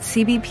more at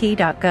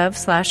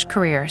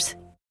cbp.gov/careers.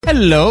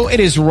 Hello,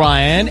 it is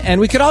Ryan, and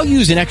we could all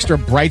use an extra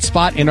bright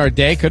spot in our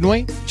day, couldn't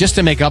we? Just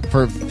to make up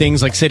for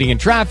things like sitting in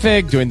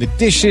traffic, doing the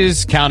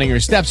dishes, counting your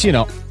steps,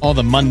 all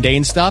the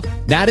mundane stuff.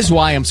 That is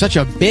why I'm such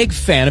a big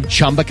fan of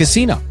Chumba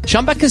Casino.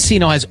 Chumba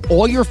Casino has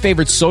all your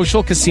favorite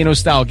social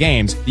casino-style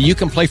games that you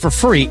can play for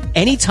free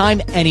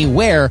anytime,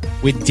 anywhere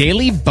with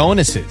daily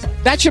bonuses.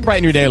 That should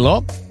brighten your day a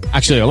little.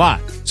 Actually, a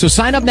lot. So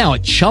sign up now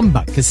at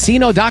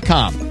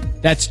ChumbaCasino.com.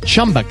 That's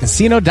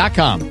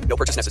ChumbaCasino.com. No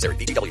purchase necessary.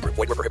 VGW Group.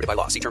 Void where prohibited by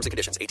law. See terms and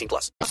conditions.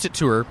 18+. It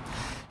to her.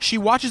 She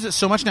watches it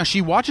so much now.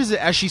 She watches it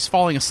as she's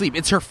falling asleep.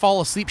 It's her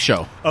fall asleep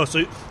show. Oh, so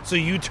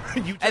you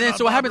turn And then on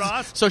so what Bob happens?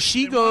 Ross So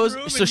she in goes. one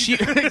room So and she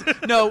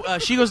you-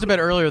 she goes to bed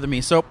earlier than me.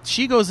 So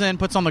she goes in,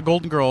 puts on the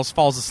Golden Girls,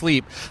 falls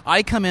asleep.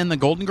 I come in. The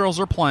Golden Girls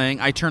are playing.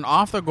 I turn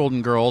off the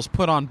Golden Girls,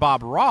 put on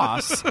Bob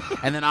Ross,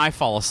 and then I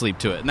fall asleep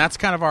to it. And that's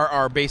kind of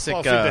our basic. Fall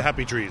asleep to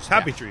Happy Trees.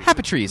 Happy Trees.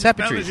 Happy Trees.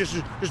 Happy That Trees.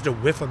 was just a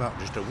whiff of that.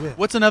 Just a whiff.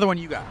 What's another one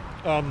you got?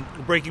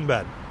 Breaking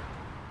Bad.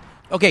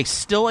 Okay,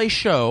 still a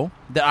show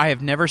that I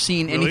have never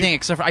seen Really? anything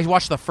except for I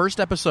watched the first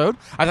episode.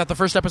 I thought the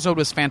first episode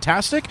was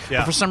fantastic, Yeah.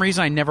 but for some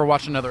reason I never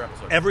watched another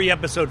episode. Every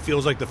episode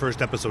feels like the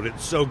first episode.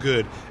 It's so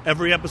good.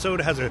 Every episode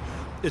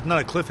it's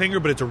not a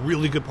cliffhanger, but it's a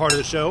really good part of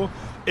the show.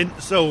 And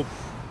so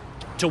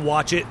to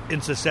watch it in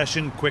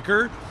succession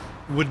quicker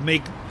would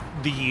make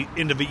the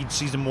end of each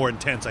season more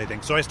intense, I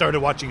think. So I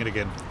started watching it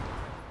again.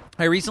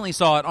 I recently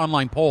saw an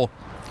online poll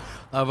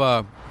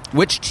of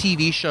which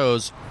TV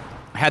shows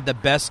had the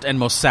best and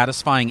most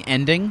satisfying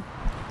ending.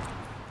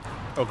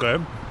 Okay.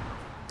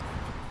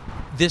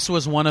 This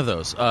was one of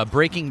those.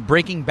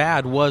 Breaking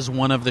Bad was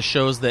one of the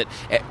shows that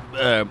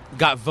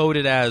got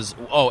voted as,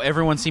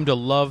 everyone seemed to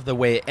love the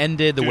way it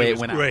ended, the Dude, way it it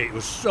was went great. out. It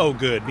was so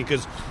good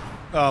because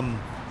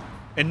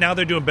and now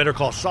they're doing Better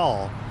Call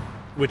Saul,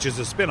 which is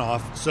a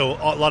spinoff. So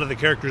a lot of the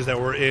characters that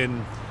were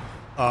in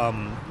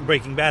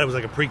Breaking Bad, it was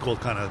like a prequel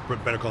kind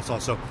of Better Call Saul.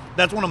 So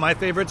that's one of my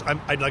favorites.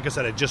 Like I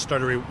said, I just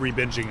started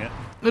re-binging it.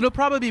 It'll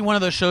probably be one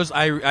of those shows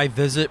I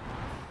visit,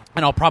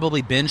 and I'll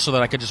probably binge so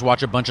that I could just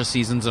watch a bunch of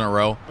seasons in a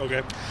row.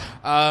 Okay.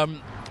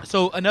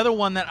 So another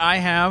one that I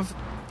have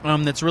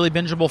that's really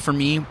bingeable for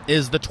me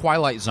is The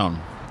Twilight Zone.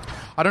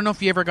 I don't know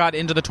if you ever got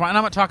into the Twilight.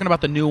 I'm not talking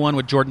about the new one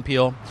with Jordan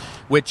Peele,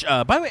 which,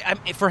 by the way,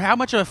 for how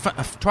much of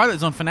a Twilight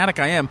Zone fanatic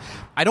I am,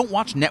 I don't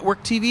watch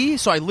network TV,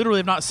 so I literally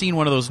have not seen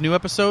one of those new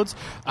episodes.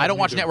 I don't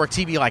watch network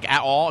TV like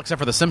at all, except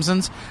for The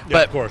Simpsons. Yeah,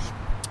 but, of course.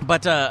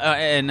 But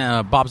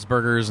and Bob's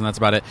Burgers, and that's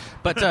about it.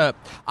 But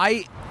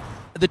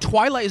the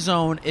Twilight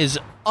Zone is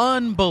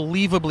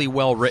unbelievably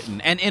well written,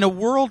 and in a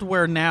world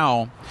where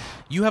now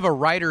you have a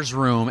writer's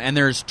room and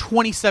there's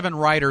 27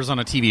 writers on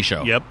a TV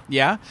show. Yep.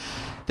 Yeah.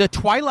 The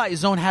Twilight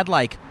Zone had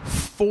like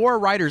 4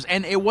 writers,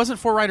 and it wasn't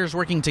 4 writers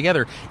working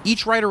together.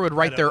 Each writer would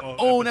write their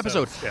own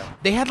episode. Yeah.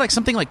 They had like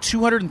something like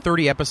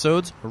 230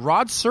 episodes.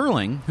 Rod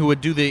Serling, who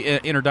would do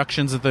the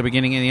introductions at the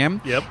beginning and the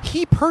end, Yep.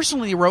 he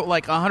personally wrote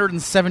like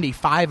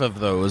 175 of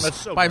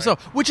those by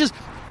himself, which is,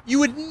 you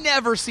would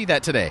never see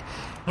that today.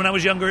 When I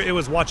was younger, it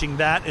was watching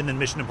that and then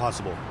Mission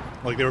Impossible.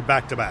 Like, they were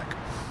back to back.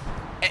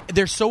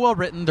 They're so well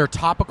written. They're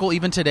topical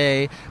even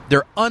today.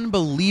 They're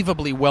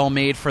unbelievably well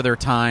made for their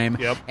time.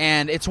 Yep.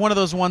 And it's one of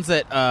those ones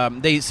that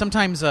they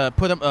sometimes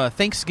put them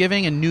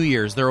Thanksgiving and New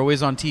Year's. They're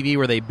always on TV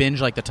where they binge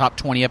like the top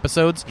 20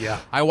 episodes. Yeah.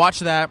 I watch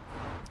that.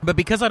 But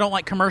because I don't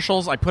like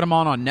commercials, I put them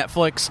on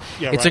Netflix.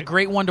 Yeah, it's right. a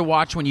great one to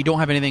watch when you don't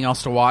have anything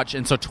else to watch.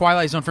 And so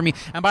Twilight Zone for me,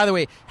 and by the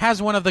way,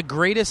 has one of the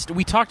greatest,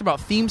 we talked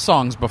about theme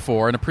songs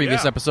before in a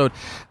previous episode.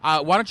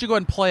 Why don't you go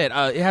ahead and play it?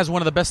 It has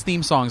one of the best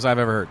theme songs I've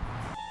ever heard.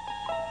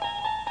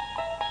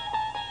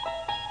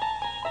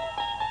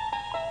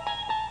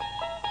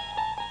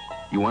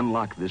 You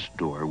unlock this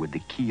door with the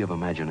key of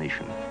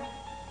imagination.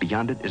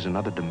 Beyond it is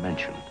another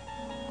dimension.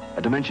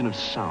 A dimension of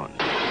sound.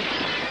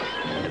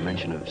 A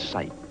dimension of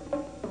sight.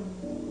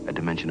 A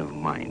dimension of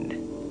mind.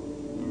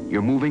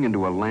 You're moving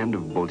into a land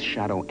of both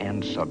shadow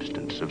and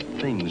substance, of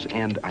things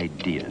and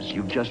ideas.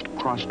 You've just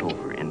crossed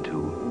over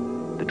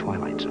into the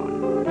Twilight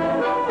Zone.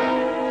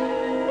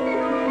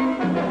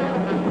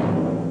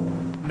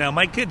 Now,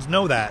 my kids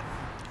know that.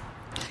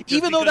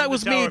 Even though that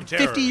was made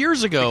 50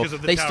 years ago,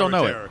 they still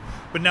know it.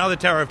 But now the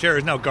Tower of Terror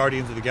is now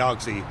Guardians of the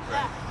Galaxy.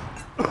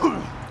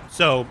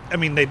 So, I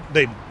mean,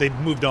 they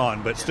moved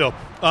on, but still.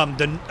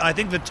 I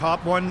think the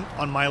top one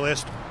on my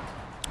list,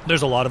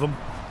 there's a lot of them,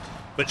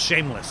 but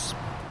Shameless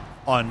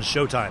on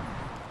Showtime.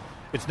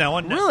 It's now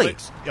on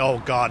Netflix. Really? Oh,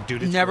 God,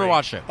 dude, it's Never great.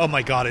 watched it. Oh,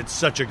 my God, it's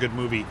such a good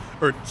movie,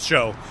 or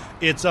show.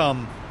 It's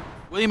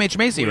William H.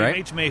 Macy, William right?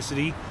 H.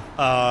 Macy.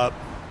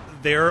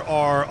 There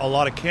are a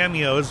lot of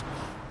cameos.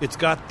 It's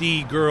got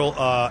the girl,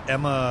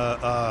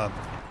 Emma...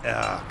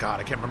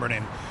 God, I can't remember her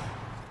name.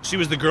 She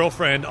was the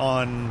girlfriend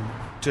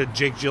to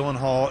Jake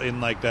Gyllenhaal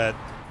in like the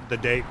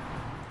day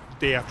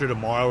after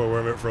tomorrow or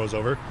wherever it froze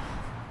over.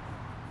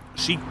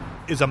 She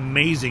is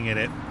amazing in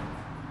it.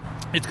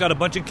 It's got a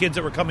bunch of kids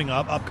that were coming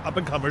up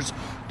and comers.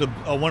 The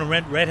one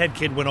redhead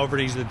kid went over.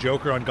 He's the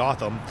Joker on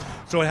Gotham.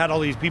 So it had all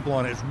these people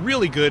on it. It's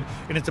really good,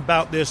 and it's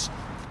about this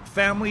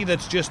family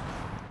that's just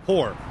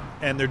poor,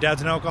 and their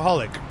dad's an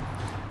alcoholic,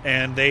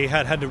 and they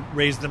had to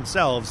raise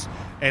themselves.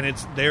 And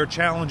it's their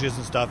challenges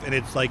and stuff, and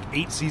it's like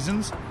 8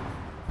 seasons.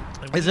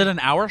 Is it an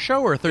hour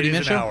show or a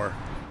 30-minute show? An hour.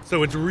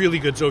 So it's really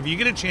good. So if you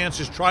get a chance,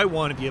 just try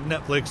one. If you have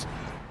Netflix,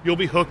 you'll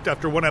be hooked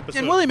after one episode.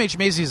 And William H.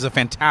 Macy is a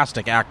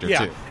fantastic actor,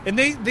 too. And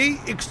they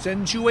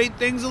accentuate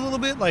things a little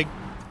bit. Like,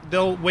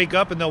 they'll wake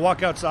up and they'll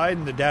walk outside,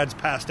 and the dad's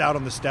passed out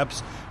on the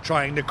steps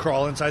trying to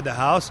crawl inside the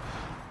house.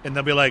 And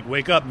they'll be like,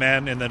 wake up,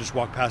 man, and then just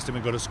walk past him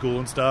and go to school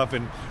and stuff.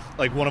 And,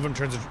 like, one of them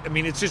turns... I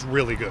mean, it's just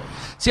really good.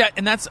 See,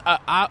 and that's...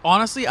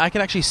 honestly, I could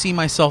actually see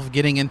myself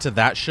getting into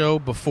that show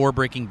before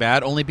Breaking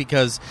Bad, only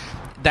because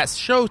that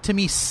show, to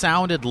me,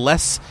 sounded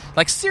less,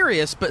 like,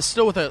 serious, but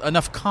still with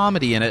enough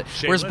comedy in it.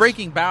 Shameless? Whereas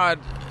Breaking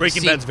Bad's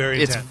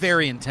very intense. It's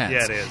very intense.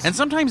 Yeah, it is. And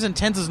sometimes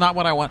intense is not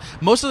what I want.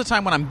 Most of the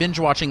time when I'm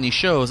binge-watching these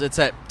shows, it's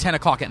at 10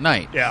 o'clock at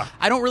night. Yeah.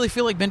 I don't really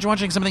feel like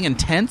binge-watching something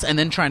intense and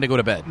then trying to go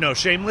to bed. No,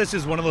 Shameless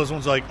is one of those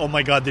ones like, oh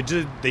my God,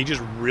 they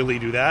just really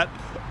do that?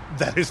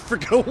 That is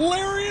freaking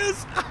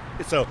hilarious.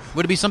 So,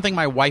 would it be something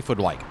my wife would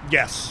like?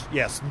 Yes,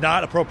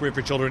 not appropriate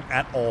for children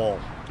at all.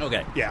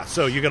 Okay. Yeah,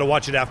 so you got to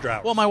watch it after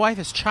hours. Well, my wife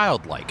is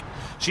childlike.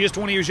 She is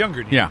 20 years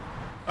younger than you. Yeah.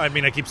 I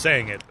mean, I keep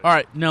saying it. All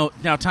right, now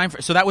time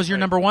for... So that was your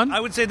number one? I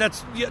would say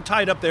that's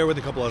tied up there with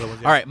a couple other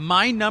ones. Yeah. All right,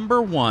 my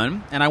number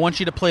one, and I want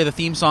you to play the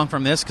theme song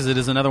from this because it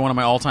is another one of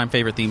my all-time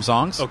favorite theme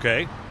songs.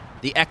 Okay.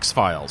 The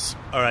X-Files.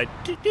 All right.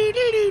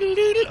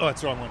 Oh,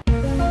 that's the wrong one.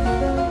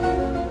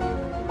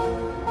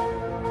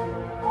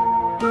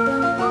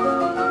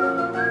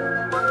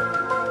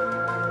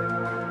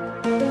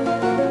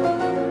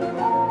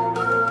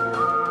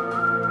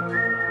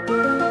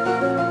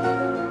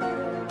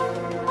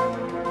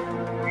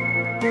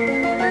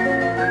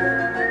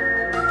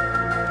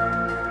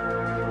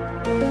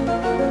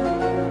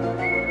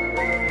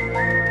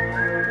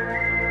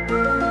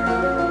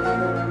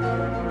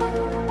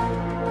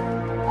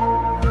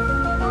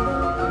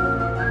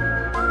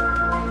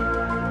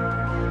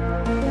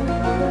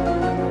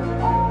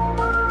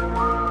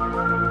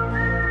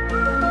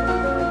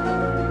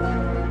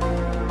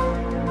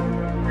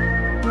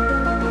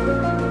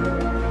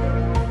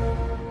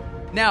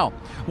 Now,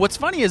 what's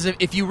funny is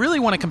if you really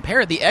want to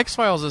compare it, The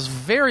X-Files is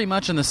very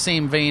much in the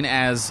same vein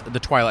as The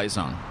Twilight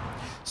Zone.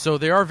 So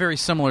they are very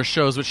similar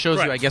shows, which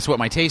shows you, I guess, what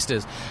my taste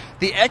is.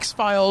 The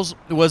X-Files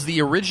was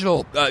the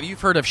original... you've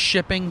heard of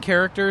shipping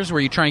characters,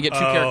 where you try and get two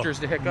characters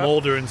to hook up?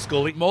 Mulder and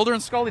Scully. Mulder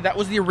and Scully, that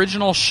was the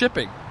original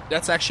shipping.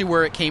 That's actually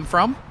where it came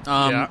from.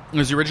 It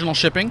was the original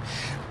shipping.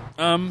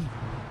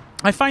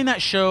 I find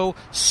that show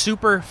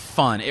super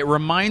fun. It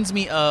reminds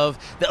me of...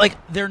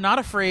 they're not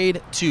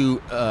afraid to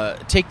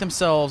take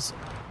themselves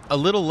a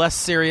little less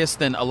serious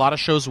than a lot of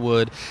shows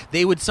would.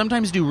 They would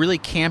sometimes do really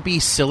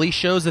campy, silly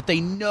shows that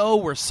they know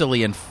were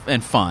silly and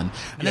fun.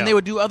 And then they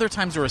would do other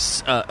times there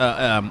was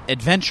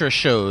adventurous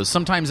shows.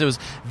 Sometimes it was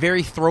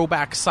very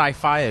throwback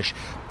sci-fi-ish.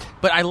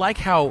 But I like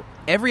how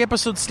every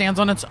episode stands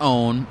on its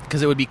own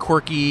because it would be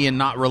quirky and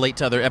not relate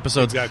to other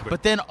episodes. Exactly.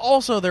 But then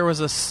also there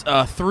was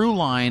a through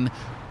line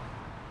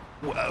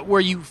where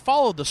you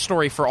followed the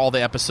story for all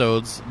the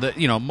episodes,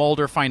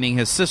 Mulder finding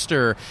his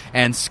sister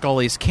and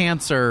Scully's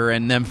cancer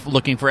and them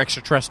looking for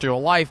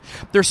extraterrestrial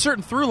life. There's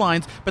certain through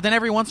lines, but then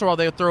every once in a while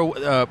they would throw...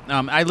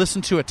 I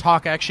listened to a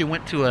talk. I actually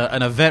went to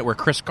an event where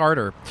Chris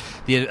Carter,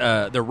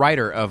 the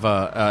writer of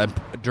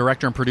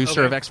director and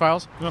producer of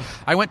X-Files,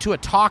 I went to a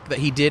talk that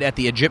he did at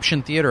the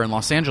Egyptian Theater in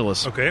Los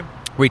Angeles. Okay.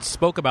 Where he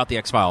spoke about the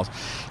X-Files.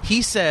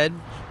 He said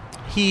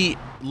he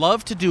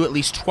loved to do at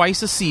least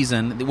twice a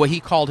season what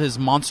he called his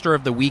Monster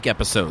of the Week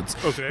episodes,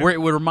 where it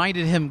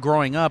reminded him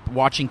growing up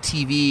watching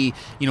TV,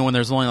 when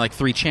there's only like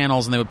 3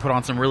 channels and they would put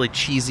on some really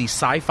cheesy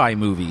sci-fi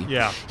movie.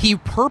 Yeah. He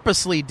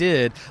purposely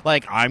did,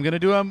 I'm going to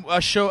do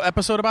a show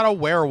episode about a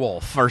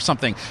werewolf or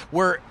something,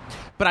 but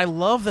I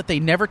love that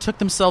they never took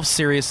themselves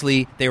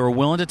seriously. They were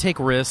willing to take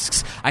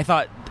risks. I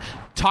thought...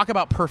 Talk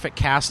about perfect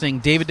casting.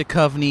 David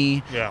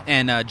Duchovny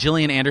and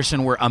Gillian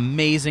Anderson were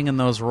amazing in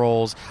those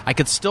roles. I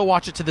could still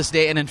watch it to this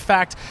day. And in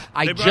fact,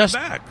 I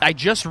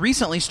just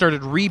recently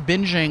started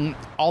re-binging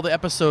all the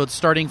episodes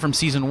starting from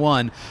season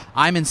 1.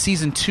 I'm in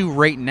season 2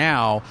 right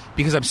now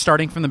because I'm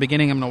starting from the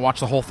beginning. I'm going to watch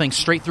the whole thing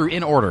straight through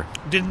in order.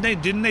 Didn't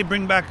they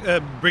bring it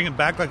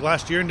back like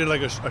last year and did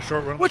like a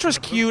short run? Which was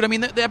cute. I mean,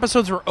 the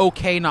episodes were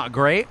okay, not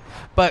great,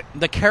 but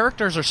the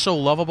characters are so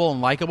lovable and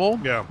likable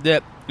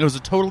that it was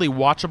a totally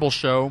watchable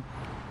show.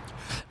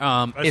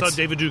 I saw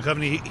David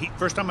Duchovny. He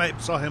first time I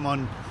saw him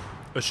on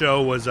a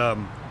show was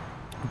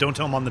Don't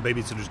Tell Mom the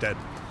Babysitter's Dead.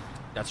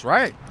 That's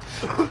right.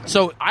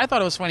 So I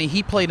thought it was funny.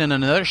 He played in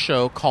another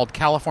show called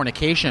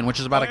Californication, which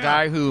is about a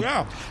guy who,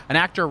 an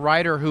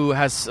actor-writer who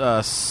has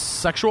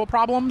sexual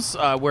problems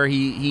where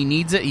he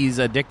needs it. He's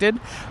addicted.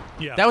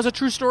 Yeah. That was a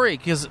true story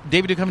because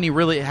David Duchovny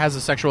really has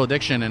a sexual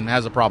addiction and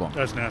has a problem.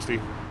 That's nasty.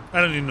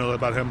 I don't even know that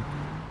about him.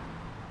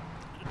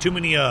 Too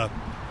many,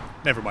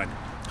 never mind.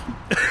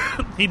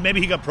 Maybe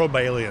he got probed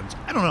by aliens.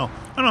 I don't know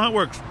how it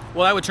works.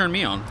 Well, that would turn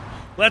me on.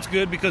 Well, that's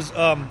good because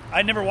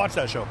I never watched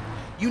that show.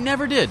 You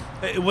never did.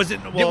 It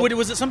wasn't. Well,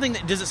 was it something?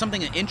 Does it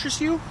something that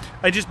interests you?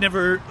 I just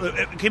never.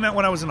 It came out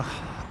when I was in,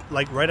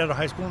 right out of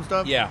high school and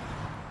stuff. Yeah.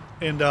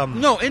 And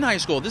no, in high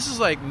school. This is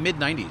like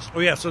mid-90s. Oh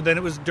yeah. So then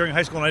it was during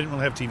high school, and I didn't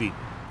really have TV.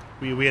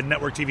 We had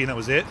network TV, and that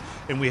was it.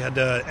 And we had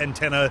the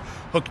antenna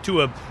hooked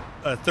to a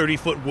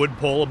 30-foot wood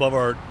pole above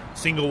our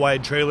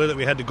single-wide trailer that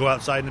we had to go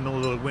outside in the middle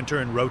of the winter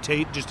and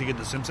rotate just to get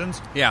The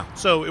Simpsons. Yeah.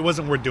 So it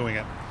wasn't worth doing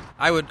it.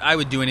 I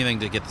would do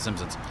anything to get The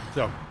Simpsons.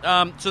 So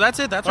that's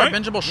it. That's our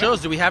bingeable shows.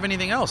 Yeah. Do we have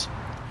anything else?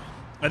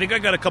 I think I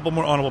got a couple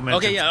more honorable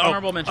mentions. Okay, yeah,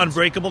 honorable mentions.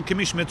 Unbreakable.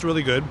 Kimmy Schmidt's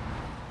really good.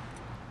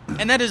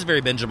 And that is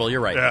very bingeable.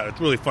 You're right. Yeah,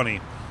 it's really funny.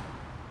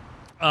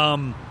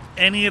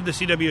 Any of the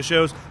CW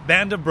shows,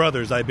 Band of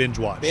Brothers, I binge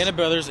watched. Band of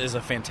Brothers is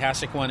a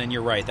fantastic one, and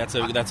you're right. That's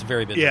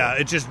very bingeable. Yeah,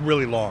 it's just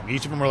really long.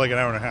 Each of them are like an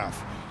hour and a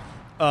half.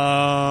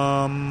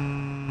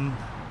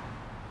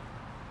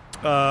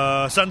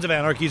 Sons of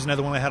Anarchy is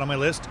another one I had on my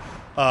list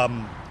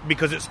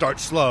because it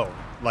starts slow.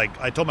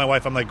 Like, I told my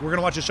wife, I'm like, we're going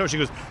to watch a show. She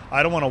goes,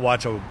 I don't want to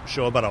watch a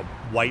show about a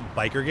white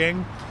biker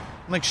gang.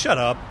 I'm like, shut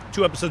up.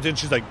 2 episodes in,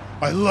 she's like,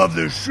 I love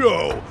this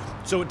show.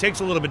 So it takes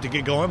a little bit to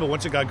get going, but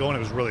once it got going, it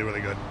was really, really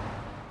good.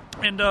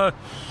 And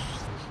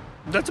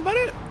that's about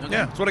it. Okay.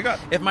 Yeah, that's what I got.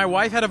 If my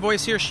wife had a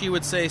voice here, she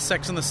would say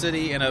Sex and the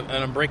City and an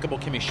Unbreakable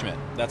Kimmy Schmidt.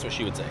 That's what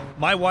she would say.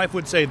 My wife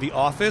would say The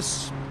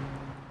Office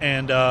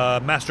and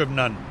Master of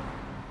None.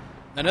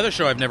 Another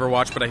show I've never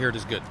watched, but I heard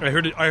is good. I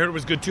heard it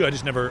was good too. I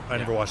never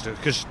watched it.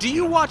 Do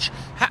you watch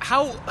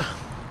how?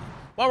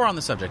 While we're on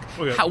the subject,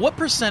 what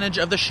percentage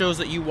of the shows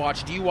that you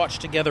watch do you watch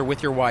together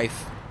with your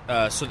wife?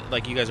 So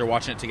like you guys are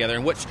watching it together,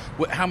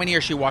 and how many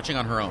is she watching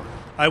on her own?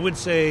 I would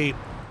say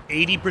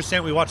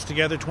 80% we watch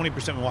together,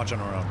 20% we watch on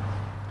our own.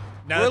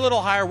 Now, we're a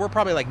little higher. We're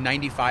probably like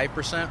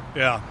 95%.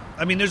 Yeah.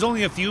 I mean, there's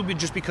only a few, but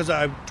just because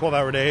I have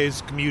 12-hour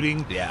days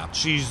commuting. Yeah.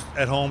 She's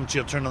at home.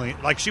 She'll turn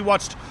on she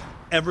watched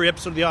every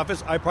episode of The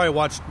Office. I probably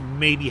watched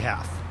maybe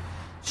half.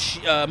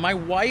 My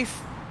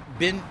wife,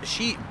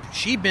 she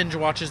binge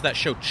watches that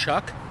show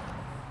Chuck.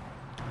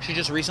 She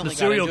just recently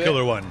got into it. The serial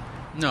killer one.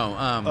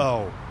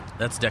 No.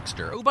 That's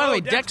Dexter. Oh, by the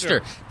way,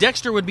 Dexter.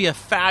 Dexter would be a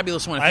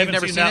fabulous one. If you've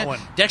never seen that one.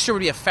 Dexter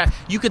would be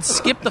you could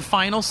skip the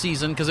final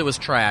season because it was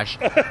trash.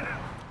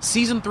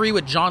 Season 3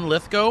 with John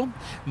Lithgow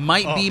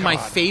might be my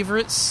God.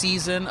 favorite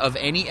season of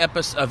any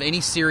episode of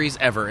any series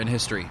ever in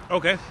history.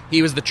 Okay.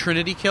 He was the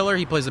Trinity Killer.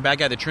 He plays the bad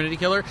guy, the Trinity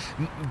Killer.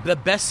 The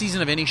best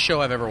season of any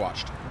show I've ever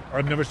watched.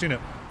 I've never seen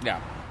it.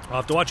 Yeah. I'll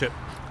have to watch it.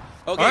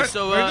 Okay, All right,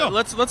 so there you go.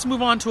 let's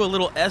move on to a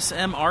little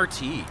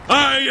SMRT.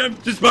 I am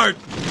too smart.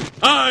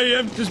 I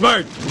am too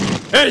smart.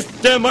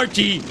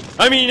 SMRT.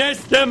 I mean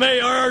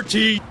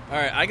SMART. All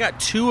right, I got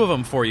 2 of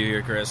them for you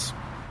here, Chris.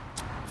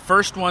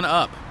 First one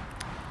up.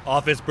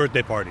 Office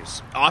birthday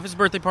parties. Office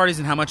birthday parties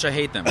and how much I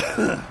hate them.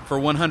 For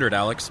 100,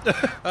 Alex.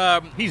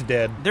 He's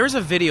dead. There's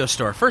a video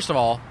store. First of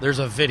all, there's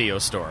a video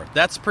store.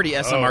 That's pretty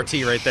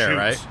SMRT right there, shoot.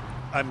 right?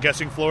 I'm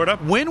guessing Florida.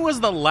 When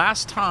was the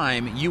last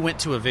time you went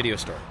to a video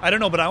store? I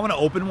don't know, but I want to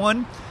open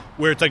one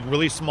where it's like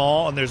really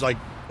small and there's like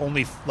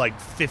only like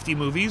 50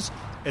 movies,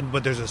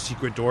 but there's a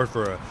secret door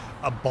for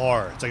a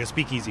bar. It's like a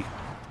speakeasy.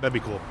 That'd be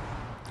cool.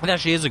 It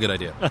actually is a good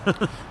idea.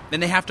 Then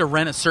they have to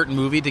rent a certain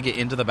movie to get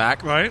into the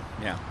back. Right?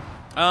 Yeah.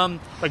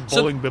 Like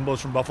bowling bimbos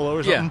from Buffalo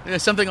or something? Yeah,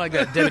 something like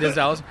that. David is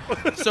Dallas.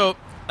 So,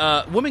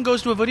 woman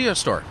goes to a video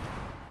store.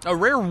 A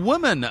rare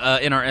woman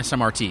in our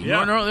SMRT.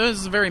 Yeah. No, this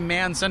is very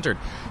man-centered.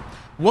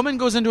 Woman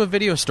goes into a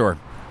video store.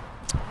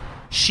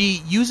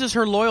 She uses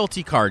her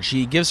loyalty card.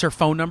 She gives her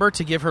phone number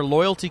to give her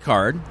loyalty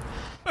card,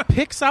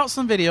 picks out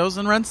some videos,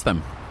 and rents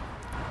them.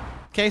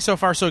 Okay, so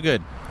far so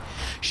good.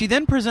 She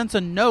then presents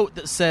a note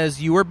that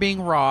says, "You are being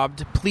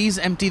robbed. Please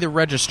empty the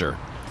register."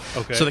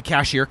 Okay. So the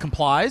cashier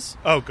complies.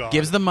 Oh, God.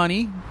 Gives the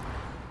money.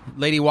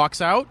 Lady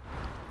walks out.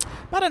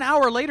 About an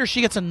hour later, she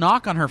gets a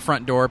knock on her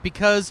front door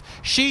because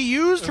she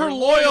used her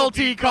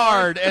loyalty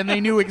card, and they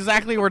knew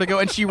exactly where to go.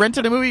 And she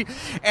rented a movie.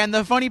 And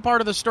the funny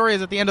part of the story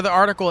is at the end of the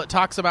article, it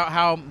talks about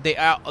how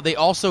they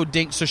also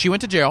dinged. So she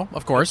went to jail,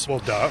 of course. Well,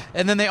 duh.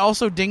 And then they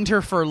also dinged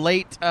her for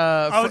late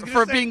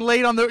for being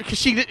late on the because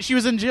she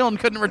was in jail and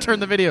couldn't return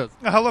the videos.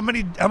 How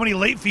many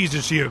late fees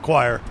did she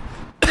acquire?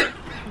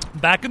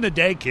 Back in the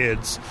day,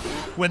 kids,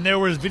 when there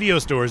was video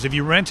stores, if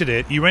you rented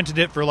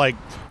it for like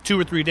 2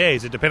 or 3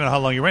 days. It depended on how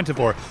long you rented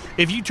for.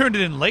 If you turned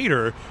it in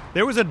later,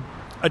 there was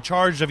a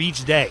charge of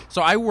each day.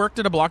 So I worked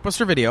at a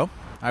Blockbuster Video.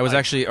 I was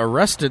actually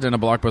arrested in a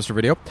Blockbuster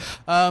Video.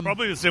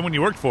 Probably the same one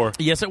you worked for.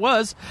 Yes, it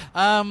was.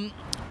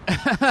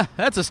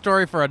 That's a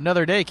story for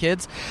another day,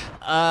 kids.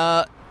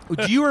 Do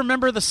you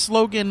remember the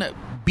slogan,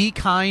 "Be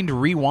kind,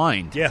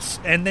 rewind"? Yes,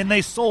 and then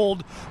they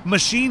sold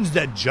machines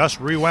that just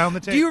rewound the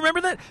tape. Do you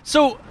remember that?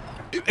 So,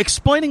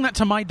 explaining that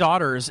to my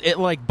daughters, it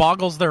like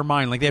boggles their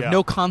mind. Like they have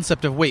no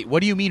concept of, wait,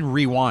 what do you mean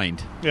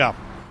rewind? Yeah.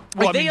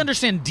 Well, they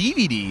understand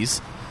DVDs.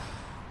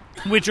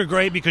 Which are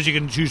great because you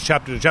can choose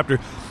chapter to chapter.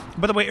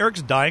 By the way,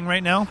 Eric's dying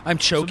right now. I'm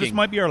choking. So this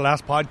might be our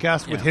last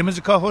podcast with him as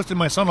a co-host, and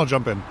my son will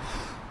jump in.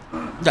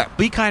 Yeah,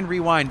 Be Kind,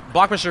 Rewind,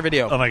 Blockbuster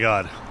Video. Oh, my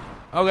God.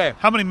 Okay.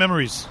 How many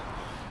memories?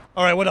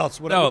 All right, what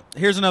else?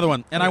 Here's another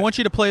one. And I want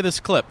you to play this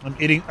clip. I'm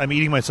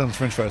eating my son's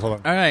french fries. Hold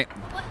on. All right.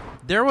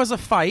 There was a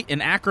fight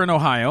in Akron,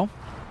 Ohio.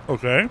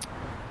 Okay.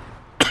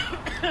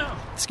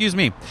 Excuse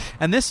me.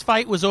 And this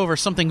fight was over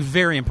something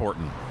very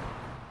important.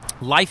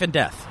 Life and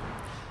death.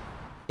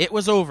 It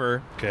was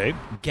over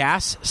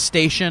gas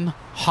station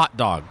hot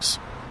dogs.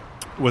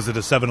 Was it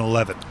a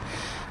 7-Eleven?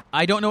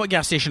 I don't know what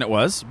gas station it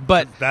was,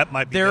 but that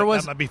might be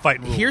that might be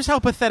fighting rules. Here's how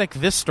pathetic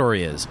this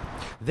story is.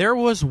 There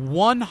was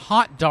one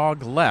hot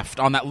dog left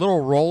on that little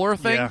roller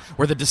thing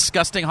where the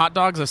disgusting hot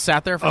dogs have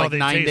sat there for like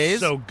 9 taste days.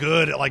 So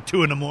good at like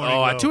 2 in the morning.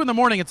 Oh, at 2 in the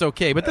morning it's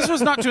okay, but this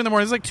was not 2 in the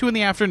morning. It was like 2 in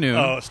the afternoon.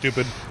 Oh,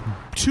 stupid.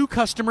 2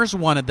 customers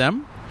wanted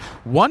them.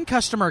 1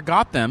 customer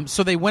got them,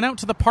 so they went out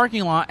to the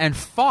parking lot and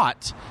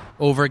fought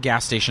over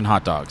gas station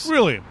hot dogs.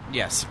 Really?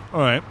 Yes. All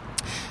right.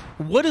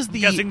 What is the...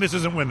 Guessing this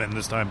isn't women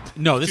this time.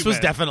 No, this was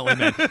definitely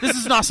men. This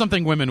is not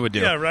something women would do.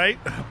 Yeah, right?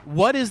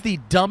 What is the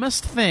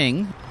dumbest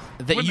thing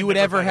that Women you would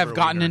never ever fight have over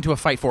gotten wiener. into a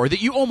fight for, or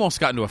that you almost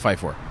got into a fight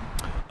for?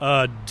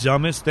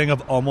 Dumbest thing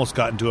I've almost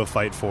gotten into a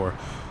fight for.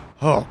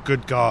 Oh,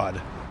 good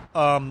God.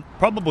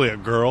 Probably a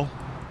girl.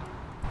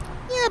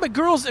 Yeah, but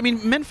girls, I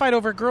mean, men fight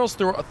over girls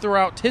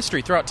throughout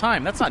history, throughout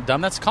time. That's not dumb.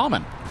 That's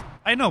common.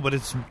 I know, but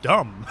it's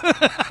dumb.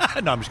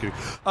 No, I'm just kidding.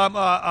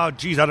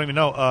 Geez, I don't even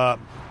know.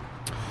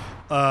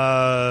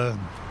 I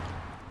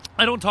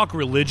don't talk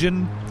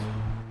religion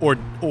or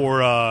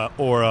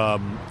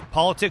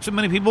politics with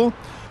many people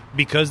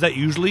because that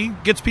usually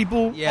gets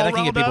people. Yeah, all that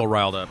can get riled people up.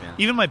 riled up. Yeah.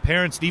 Even my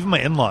parents, even my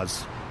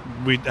in-laws,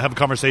 we have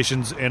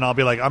conversations, and I'll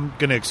be like, I'm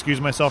going to excuse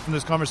myself from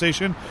this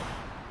conversation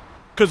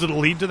because it'll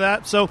lead to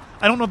that. So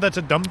I don't know if that's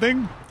a dumb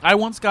thing. I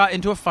once got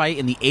into a fight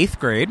in the 8th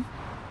grade.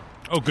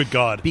 Oh, good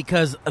God.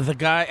 Because the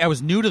guy, I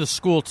was new to the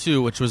school,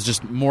 too, which was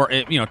just more,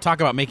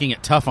 talk about making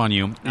it tough on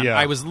you. Yeah.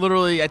 I was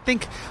literally, I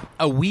think,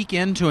 a week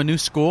into a new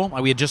school.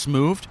 We had just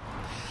moved.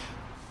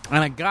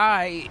 And a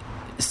guy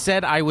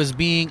said I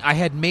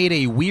had made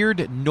a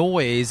weird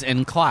noise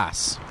in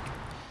class.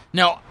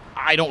 Now,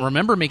 I don't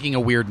remember making a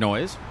weird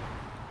noise.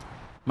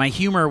 My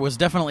humor was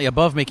definitely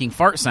above making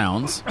fart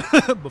sounds.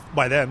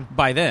 By then.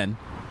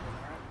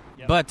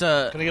 Yeah. But,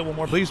 can I get one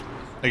more, please?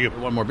 Thank you.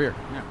 One more beer.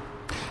 Yeah.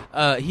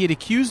 He had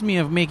accused me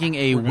of making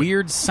a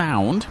weird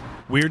sound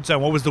Weird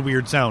sound. What was the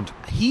weird sound?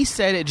 He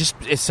said he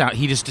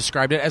just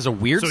described it as a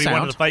weird sound. So he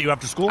wanted to fight you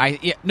after school?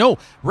 No,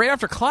 right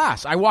after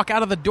class. I walk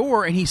out of the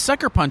door and he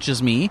sucker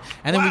punches me,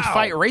 and then we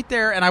fight right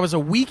there. And I was a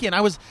week in.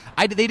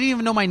 They didn't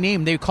even know my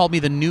name. They called me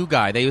the new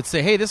guy. They would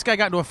say, "Hey, this guy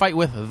got into a fight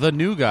with the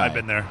new guy." I've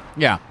been there.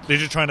 Yeah, they're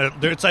just trying to.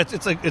 It's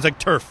like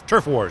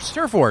turf wars.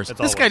 Turf wars.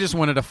 This guy just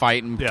wanted to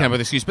fight and came up with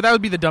an excuse. But that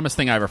would be the dumbest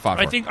thing I ever fought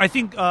for. I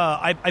think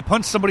I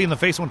punched somebody in the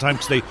face one time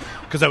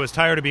because I was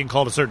tired of being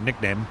called a certain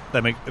nickname.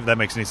 If that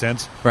makes any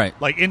sense. Right.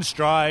 Like in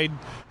stride.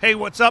 Hey,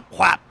 what's up?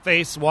 Whap,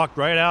 face. Walked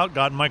right out.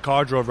 Got in my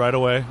car. Drove right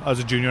away. I was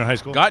a junior in high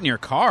school. Got in your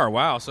car?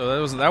 Wow.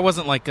 So that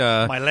wasn't like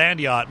my land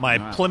yacht, my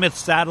Plymouth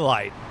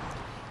Satellite.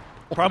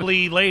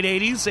 Probably late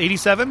 80s,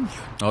 87.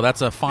 Oh,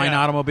 that's a fine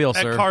automobile,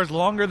 sir. That car's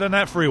longer than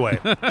that freeway.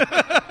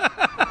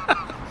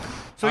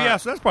 So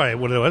that's probably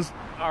what it was.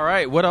 All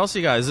right. What else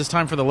you got? Is this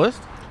time for the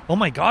list? Oh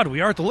my God, we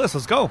are at the list.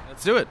 Let's go.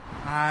 Let's do it.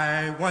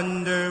 I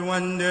wonder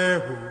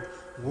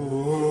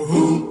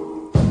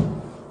who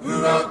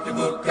wrote the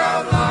book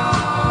of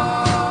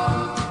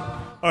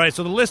All right,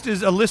 so the list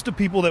is a list of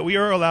people that we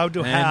are allowed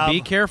to have. And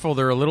be careful,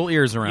 there are little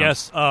ears around.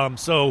 Yes.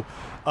 So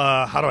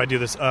how do I do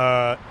this?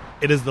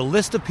 It is the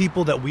list of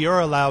people that we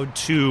are allowed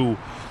to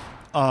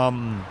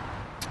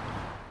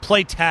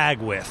play tag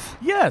with.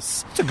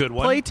 Yes. It's a good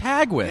one. Play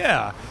tag with.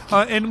 Yeah.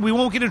 And we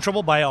won't get in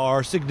trouble by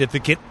our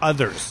significant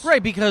others.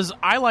 Right, because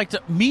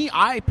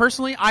I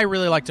personally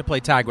really like to play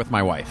tag with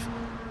my wife.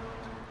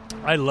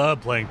 I love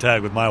playing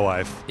tag with my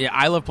wife. Yeah,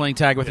 I love playing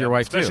tag with your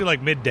wife, especially too.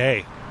 like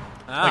midday.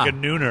 Like a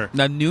nooner.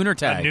 A nooner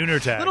tag. A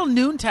nooner tag. Little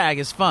noon tag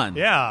is fun.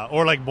 Yeah,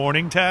 or like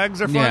morning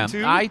tags are fun,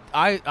 too.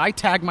 I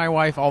tag my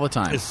wife all the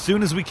time. As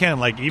soon as we can,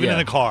 like even in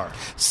the car.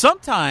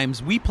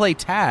 Sometimes we play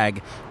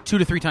tag 2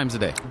 to 3 times a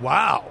day.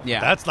 Wow.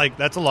 Yeah.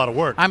 That's a lot of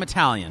work. I'm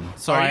Italian.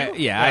 So Are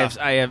you?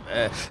 I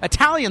have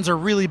Italians are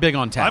really big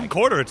on tag. I'm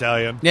quarter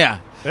Italian. Yeah.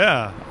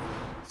 Yeah.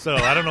 So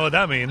I don't know what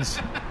that means.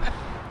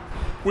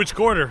 Which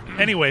quarter?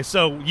 Anyway,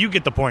 so you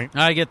get the point.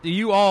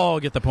 You all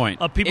get the point.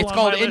 It's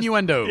called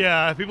innuendo.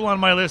 Yeah, people on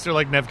my list are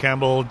like Nev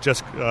Campbell,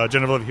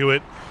 Genevieve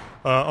Hewitt.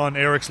 On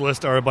Eric's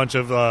list are a bunch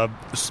of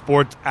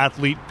sports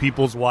athlete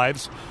people's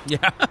wives.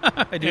 Yeah,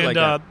 I do like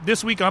that.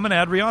 This week I'm going to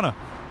add Rihanna.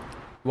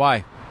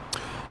 Why?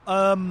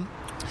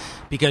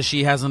 Because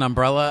she has an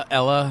umbrella,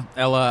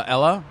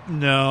 Ella?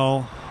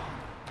 No.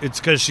 It's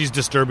because she's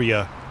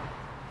Disturbia.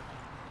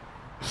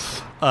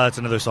 It's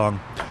another song.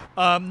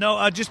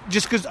 Just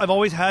because I've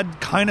always had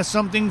kind of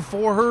something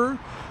for her.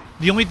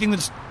 The only thing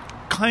that's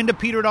kind of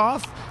petered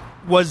off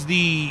was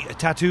the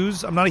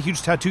tattoos. I'm not a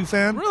huge tattoo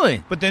fan.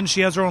 Really? But then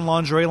she has her own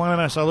lingerie line,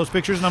 and I saw those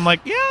pictures, and I'm like,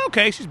 yeah,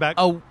 okay, she's back.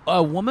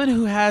 A woman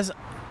who has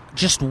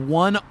just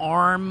one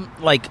arm,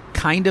 like,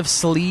 kind of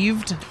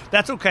sleeved.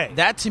 That's okay.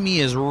 That, to me,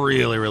 is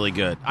really, really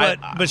good.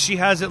 But she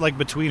has it, like,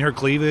 between her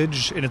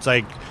cleavage, and it's,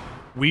 like,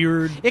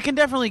 weird. It can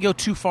definitely go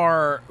too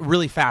far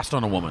really fast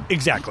on a woman.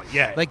 Exactly,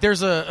 yeah. Like,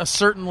 there's a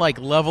certain, like,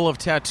 level of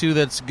tattoo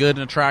that's good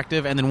and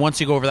attractive, and then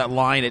once you go over that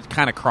line, it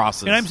kind of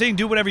crosses. And I'm saying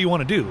do whatever you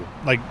want to do.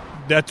 Like,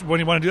 that's what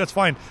you want to do, that's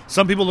fine.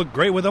 Some people look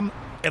great with them.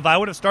 If I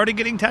would have started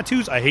getting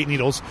tattoos, I hate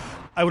needles,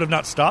 I would have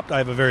not stopped. I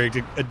have a very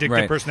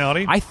addictive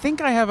personality. I think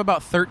I have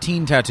about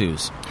 13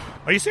 tattoos.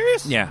 Are you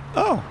serious? Yeah.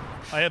 Oh.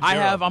 I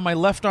have on my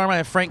left arm. I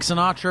have Frank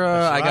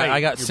Sinatra. Right. I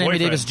got Your Sammy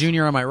boyfriend. Davis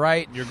Jr. on my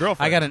right. Your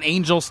girlfriend. I got an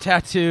Angels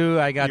tattoo.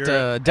 I got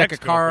a deck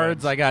of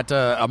cards. I got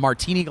a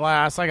martini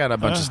glass. I got a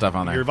bunch of stuff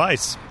on there. Your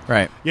vice.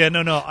 Right. Yeah.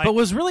 No. But what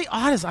was really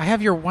odd is I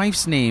have your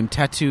wife's name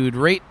tattooed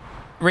right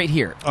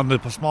here on the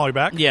small of your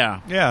back.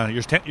 Yeah. Yeah.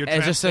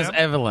 It just says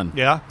Evelyn.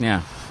 Yeah.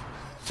 Yeah.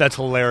 That's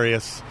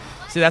hilarious.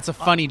 See, that's a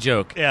funny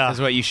joke. Yeah. Is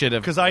what you should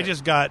have. Because I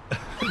just got.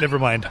 Never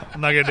mind.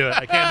 I'm not going to do it.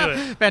 I can't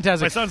do it.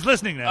 Fantastic. My son's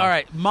listening now. All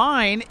right.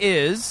 Mine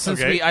is,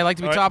 since Okay. I like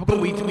to be topical,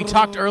 we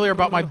talked earlier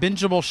about my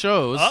bingeable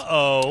shows.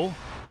 Uh-oh.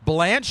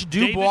 Blanche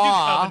David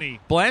Dubois. Duchovny.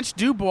 Blanche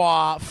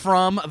Dubois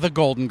from The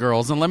Golden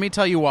Girls. And let me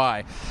tell you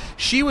why.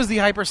 She was the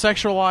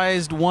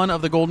hypersexualized one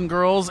of the Golden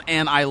Girls,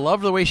 and I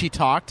loved the way she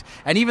talked.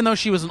 And even though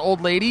she was an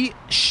old lady,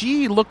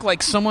 she looked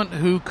like someone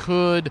who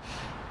could,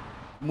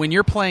 when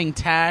you're playing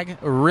tag,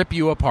 rip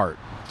you apart.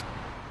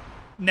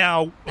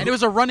 Now, and it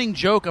was a running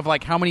joke of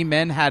like how many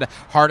men had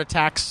heart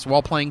attacks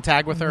while playing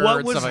tag with her.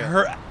 What was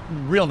her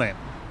real name?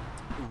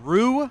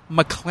 Rue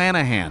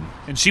McClanahan.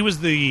 And she was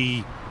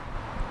the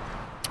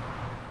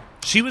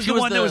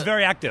one that was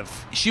very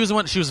active. She was the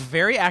one. She was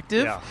very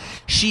active.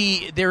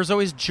 Yeah. There's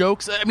always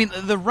jokes. I mean,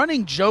 the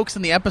running jokes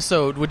in the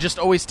episode would just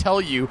always tell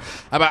you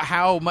about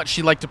how much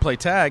she liked to play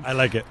tag. I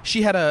like it.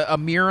 She had a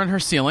mirror on her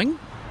ceiling.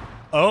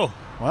 Oh,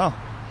 wow.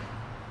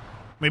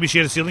 Maybe she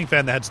had a ceiling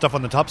fan that had stuff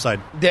on the top side.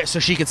 So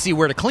she could see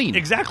where to clean.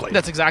 Exactly.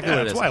 That's exactly what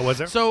it is. That's why I was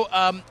there. So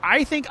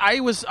I think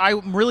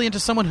I'm really into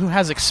someone who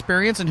has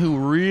experience and who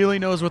really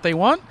knows what they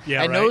want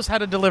and knows how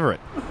to deliver it.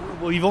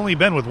 Well, you've only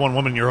been with one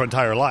woman your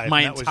entire life.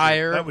 My and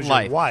entire that was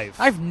life. Your wife.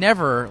 I've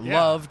never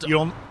loved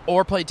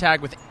or played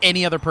tag with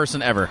any other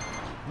person ever.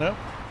 No.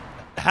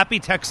 Happy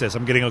Texas.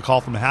 I'm getting a call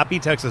from Happy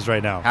Texas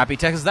right now. Happy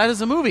Texas. That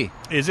is a movie.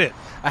 Is it?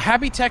 A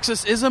Happy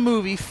Texas is a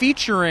movie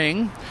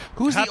featuring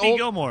who's Happy the old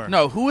Gilmore.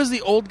 No, who is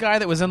the old guy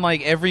that was in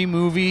like every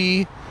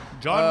movie?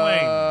 John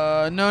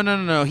Wayne.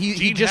 No. He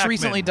Gene just Hackman.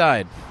 recently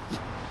died.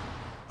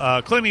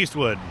 Clint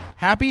Eastwood.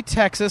 Happy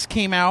Texas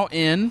came out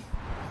in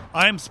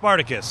I Am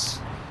Spartacus.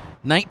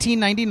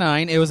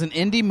 1999. It was an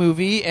indie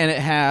movie, and it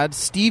had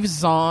Steve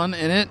Zahn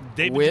in it.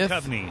 David with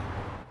Duchovny.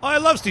 Oh, I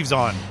love Steve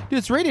Zahn. Dude,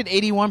 it's rated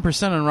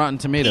 81% on Rotten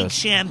Tomatoes.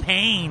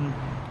 Champagne.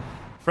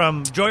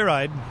 From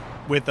Joyride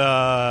with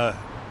that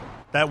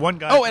one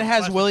guy. Oh, it from has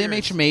Fast and William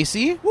Furious. H.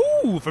 Macy.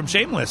 Woo, from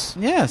Shameless.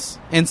 Yes,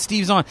 and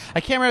Steve Zahn.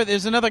 I can't remember.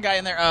 There's another guy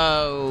in there.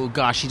 Oh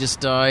gosh, he just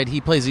died.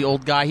 He plays the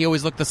old guy. He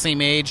always looked the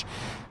same age.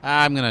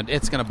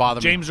 It's gonna bother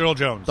me. James Earl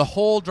Jones. The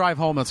whole drive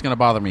home, that's gonna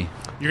bother me.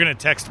 You're gonna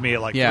text me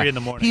at like 3 in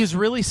the morning. He was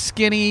really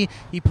skinny.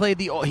 He played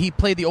the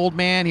old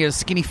man. He had a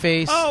skinny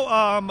face.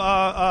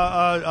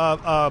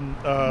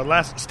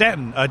 Last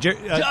Stanton.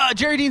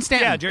 Jerry Dean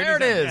Stanton. Yeah, Jerry there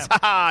Dean it is. Stanton,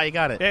 Haha, you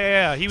got it.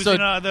 Yeah. He was in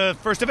the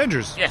first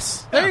Avengers.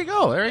 Yes. There you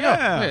go.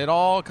 Yeah. It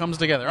all comes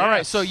together. All right.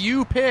 Yes. So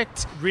you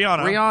picked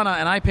Rihanna,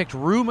 and I picked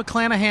Rue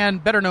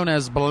McClanahan, better known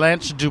as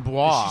Blanche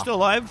Dubois. Is she still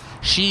alive?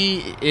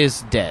 She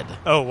is dead.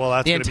 Oh well,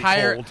 that's The gonna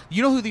entire. be cold.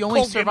 You know who the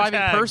only Cold game surviving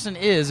attack. person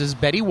is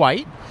Betty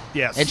White.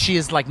 Yes. And she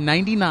is like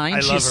 99. I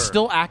love She's her.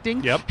 still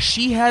acting. Yep.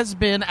 She has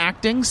been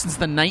acting since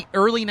the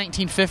early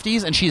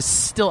 1950s, and she is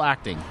still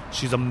acting.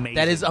 She's amazing.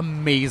 That is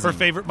amazing.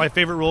 My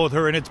favorite role with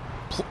her, and it's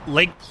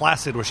Lake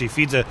Placid, where she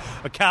feeds a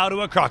cow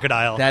to a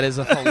crocodile. That is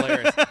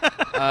hilarious.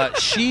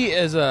 She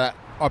is a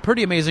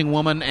pretty amazing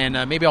woman,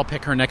 and maybe I'll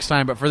pick her next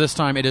time. But for this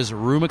time, it is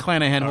Rue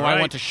McClanahan, who I right.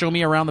 want to show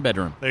me around the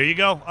bedroom. There you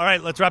go. All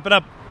right, let's wrap it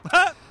up.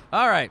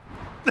 All right.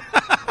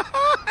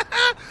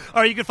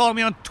 All right, you can follow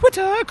me on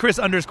Twitter,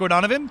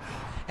 Chris_Donovan.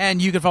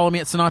 And you can follow me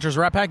at Sinatra's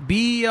Rat Pack.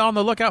 Be on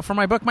the lookout for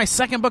my book. My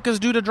second book is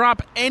due to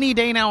drop any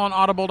day now on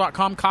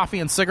Audible.com. Coffee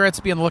and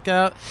Cigarettes. Be on the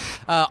lookout.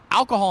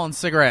 Alcohol and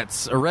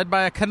Cigarettes, read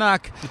by a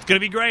Canuck. It's going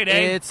to be great,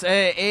 eh? It's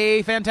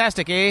a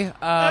fantastic, eh?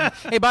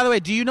 Hey, by the way,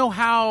 do you know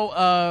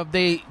how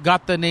they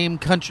got the name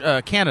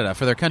Canada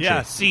for their country?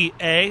 Yeah,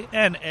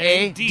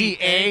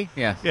 Canada.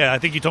 Yeah. Yeah, I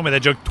think you told me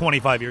that joke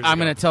 25 years ago. I'm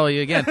going to tell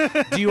you again.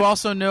 Do you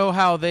also know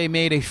how they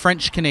made a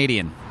French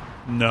Canadian?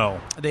 No.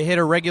 They hit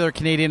a regular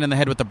Canadian in the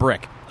head with a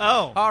brick.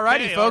 Oh. All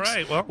righty, hey, folks. All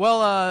right,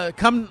 well,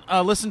 come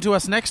listen to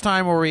us next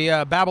time where we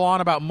babble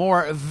on about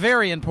more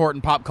very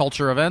important pop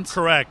culture events.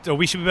 Correct.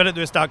 We should be better at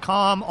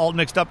this.com.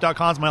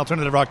 Altmixedup.com is my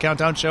alternative rock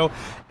countdown show.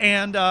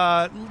 And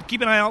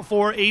keep an eye out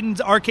for Aiden's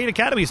Arcade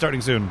Academy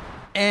starting soon.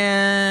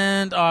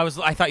 And I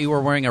thought you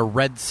were wearing a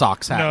Red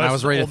Sox hat, No, and I it's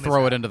was the ready to Ole Miss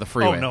throw hat. it into the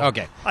freeway. Oh, no.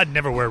 Okay. I'd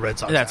never wear Red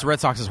Sox. That's hat. Red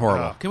Sox is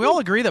horrible. Oh. Can we all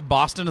agree that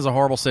Boston is a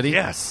horrible city?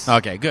 Yes.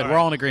 Okay, good. All We're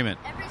right. all in agreement.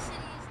 Every city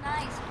is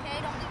nice,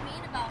 okay? Don't be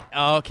mean about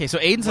it. Okay, so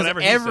Aiden says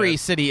Whatever he every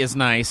said. city is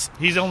nice.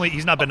 He's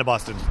not been to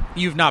Boston.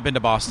 You've not been to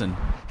Boston.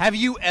 Have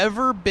you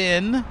ever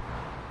been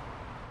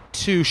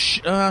to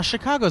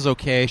Chicago's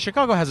okay.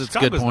 Chicago has its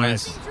Chicago's good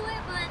points. nice.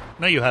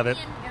 No, you haven't.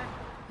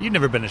 You've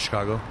never been to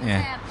Chicago.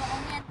 Yeah.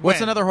 What's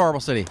When? another horrible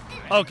city?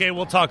 Okay,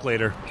 we'll talk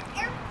later.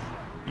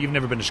 You've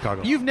never been to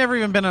Chicago. You've never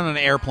even been on an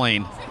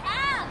airplane.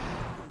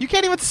 You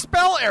can't even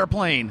spell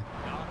airplane.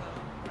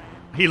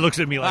 He looks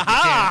at me like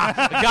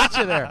Aha!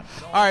 Gotcha there.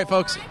 All right,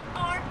 folks.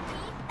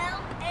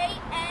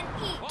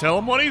 Tell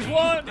him what he's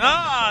won.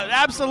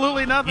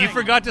 Absolutely nothing. You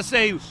forgot to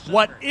say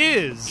what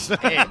is. All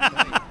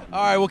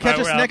right, we'll catch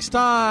All us right, we're out. next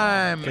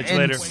time. Catch you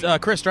And, later.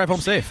 Chris, drive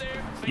home safe.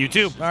 You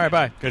too. All right,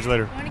 bye. Catch you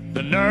later.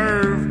 The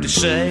nerve to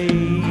say,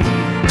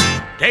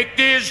 take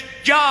this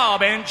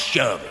job and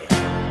shove it.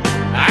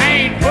 I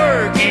ain't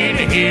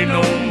working here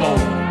no more.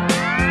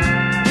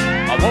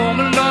 A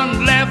woman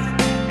done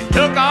left and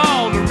took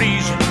all the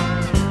reason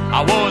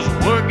I was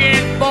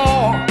working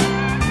for.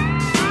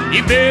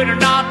 You better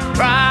not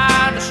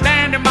try to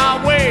stand in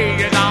my way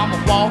as I'm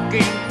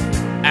walking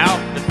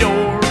out the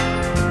door.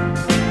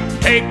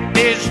 Take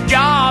this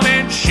job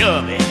and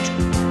shove it.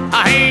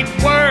 I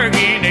ain't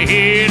working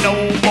here no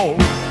more.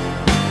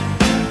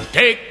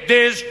 Take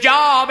this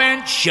job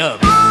and shove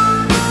it.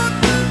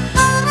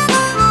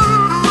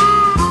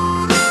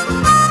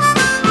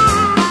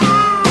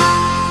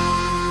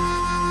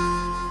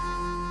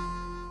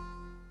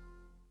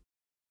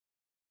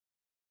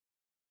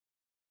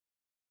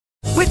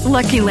 With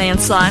Lucky Land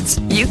Slots,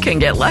 you can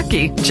get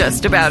lucky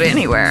just about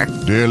anywhere.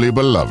 Dearly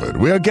beloved,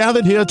 we are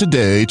gathered here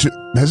today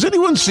to... Has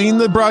anyone seen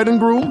the bride and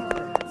groom?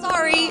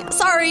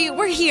 Sorry,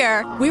 we're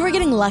here. We were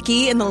getting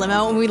lucky in the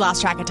limo and we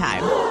lost track of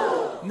time.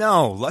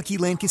 No, Lucky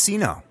Land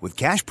Casino, with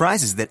cash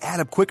prizes that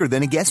add up quicker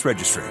than a guest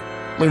registry.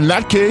 In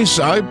that case,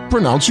 I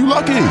pronounce you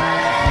lucky.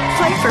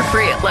 Play for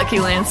free at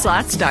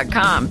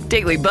LuckyLandSlots.com.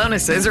 Daily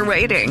bonuses are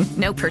waiting.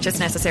 No purchase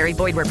necessary.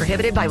 Void where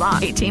prohibited by law.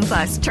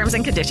 18+. Terms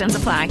and conditions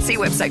apply. See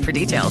website for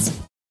details.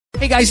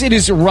 Hey guys, it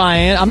is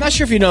Ryan. I'm not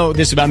sure if you know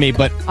this about me,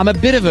 but I'm a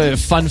bit of a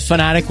fun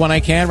fanatic when I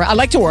can. I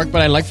like to work,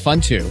 but I like fun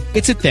too.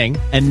 It's a thing.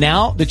 And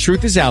now the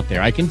truth is out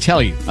there. I can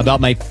tell you about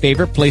my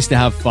favorite place to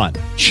have fun.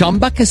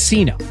 Chumba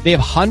Casino. They have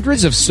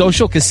hundreds of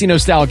social casino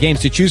style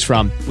games to choose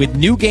from with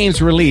new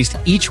games released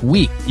each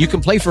week. You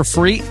can play for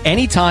free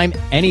anytime,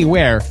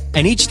 anywhere.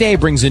 And each day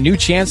brings a new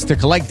chance to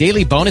collect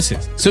daily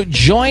bonuses. So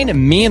join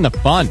me in the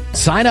fun.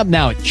 Sign up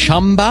now at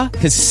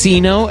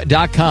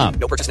ChumbaCasino.com.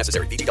 No purchase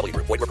necessary. VGW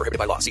Group. Void where prohibited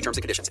by law. See terms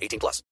and conditions. 18+.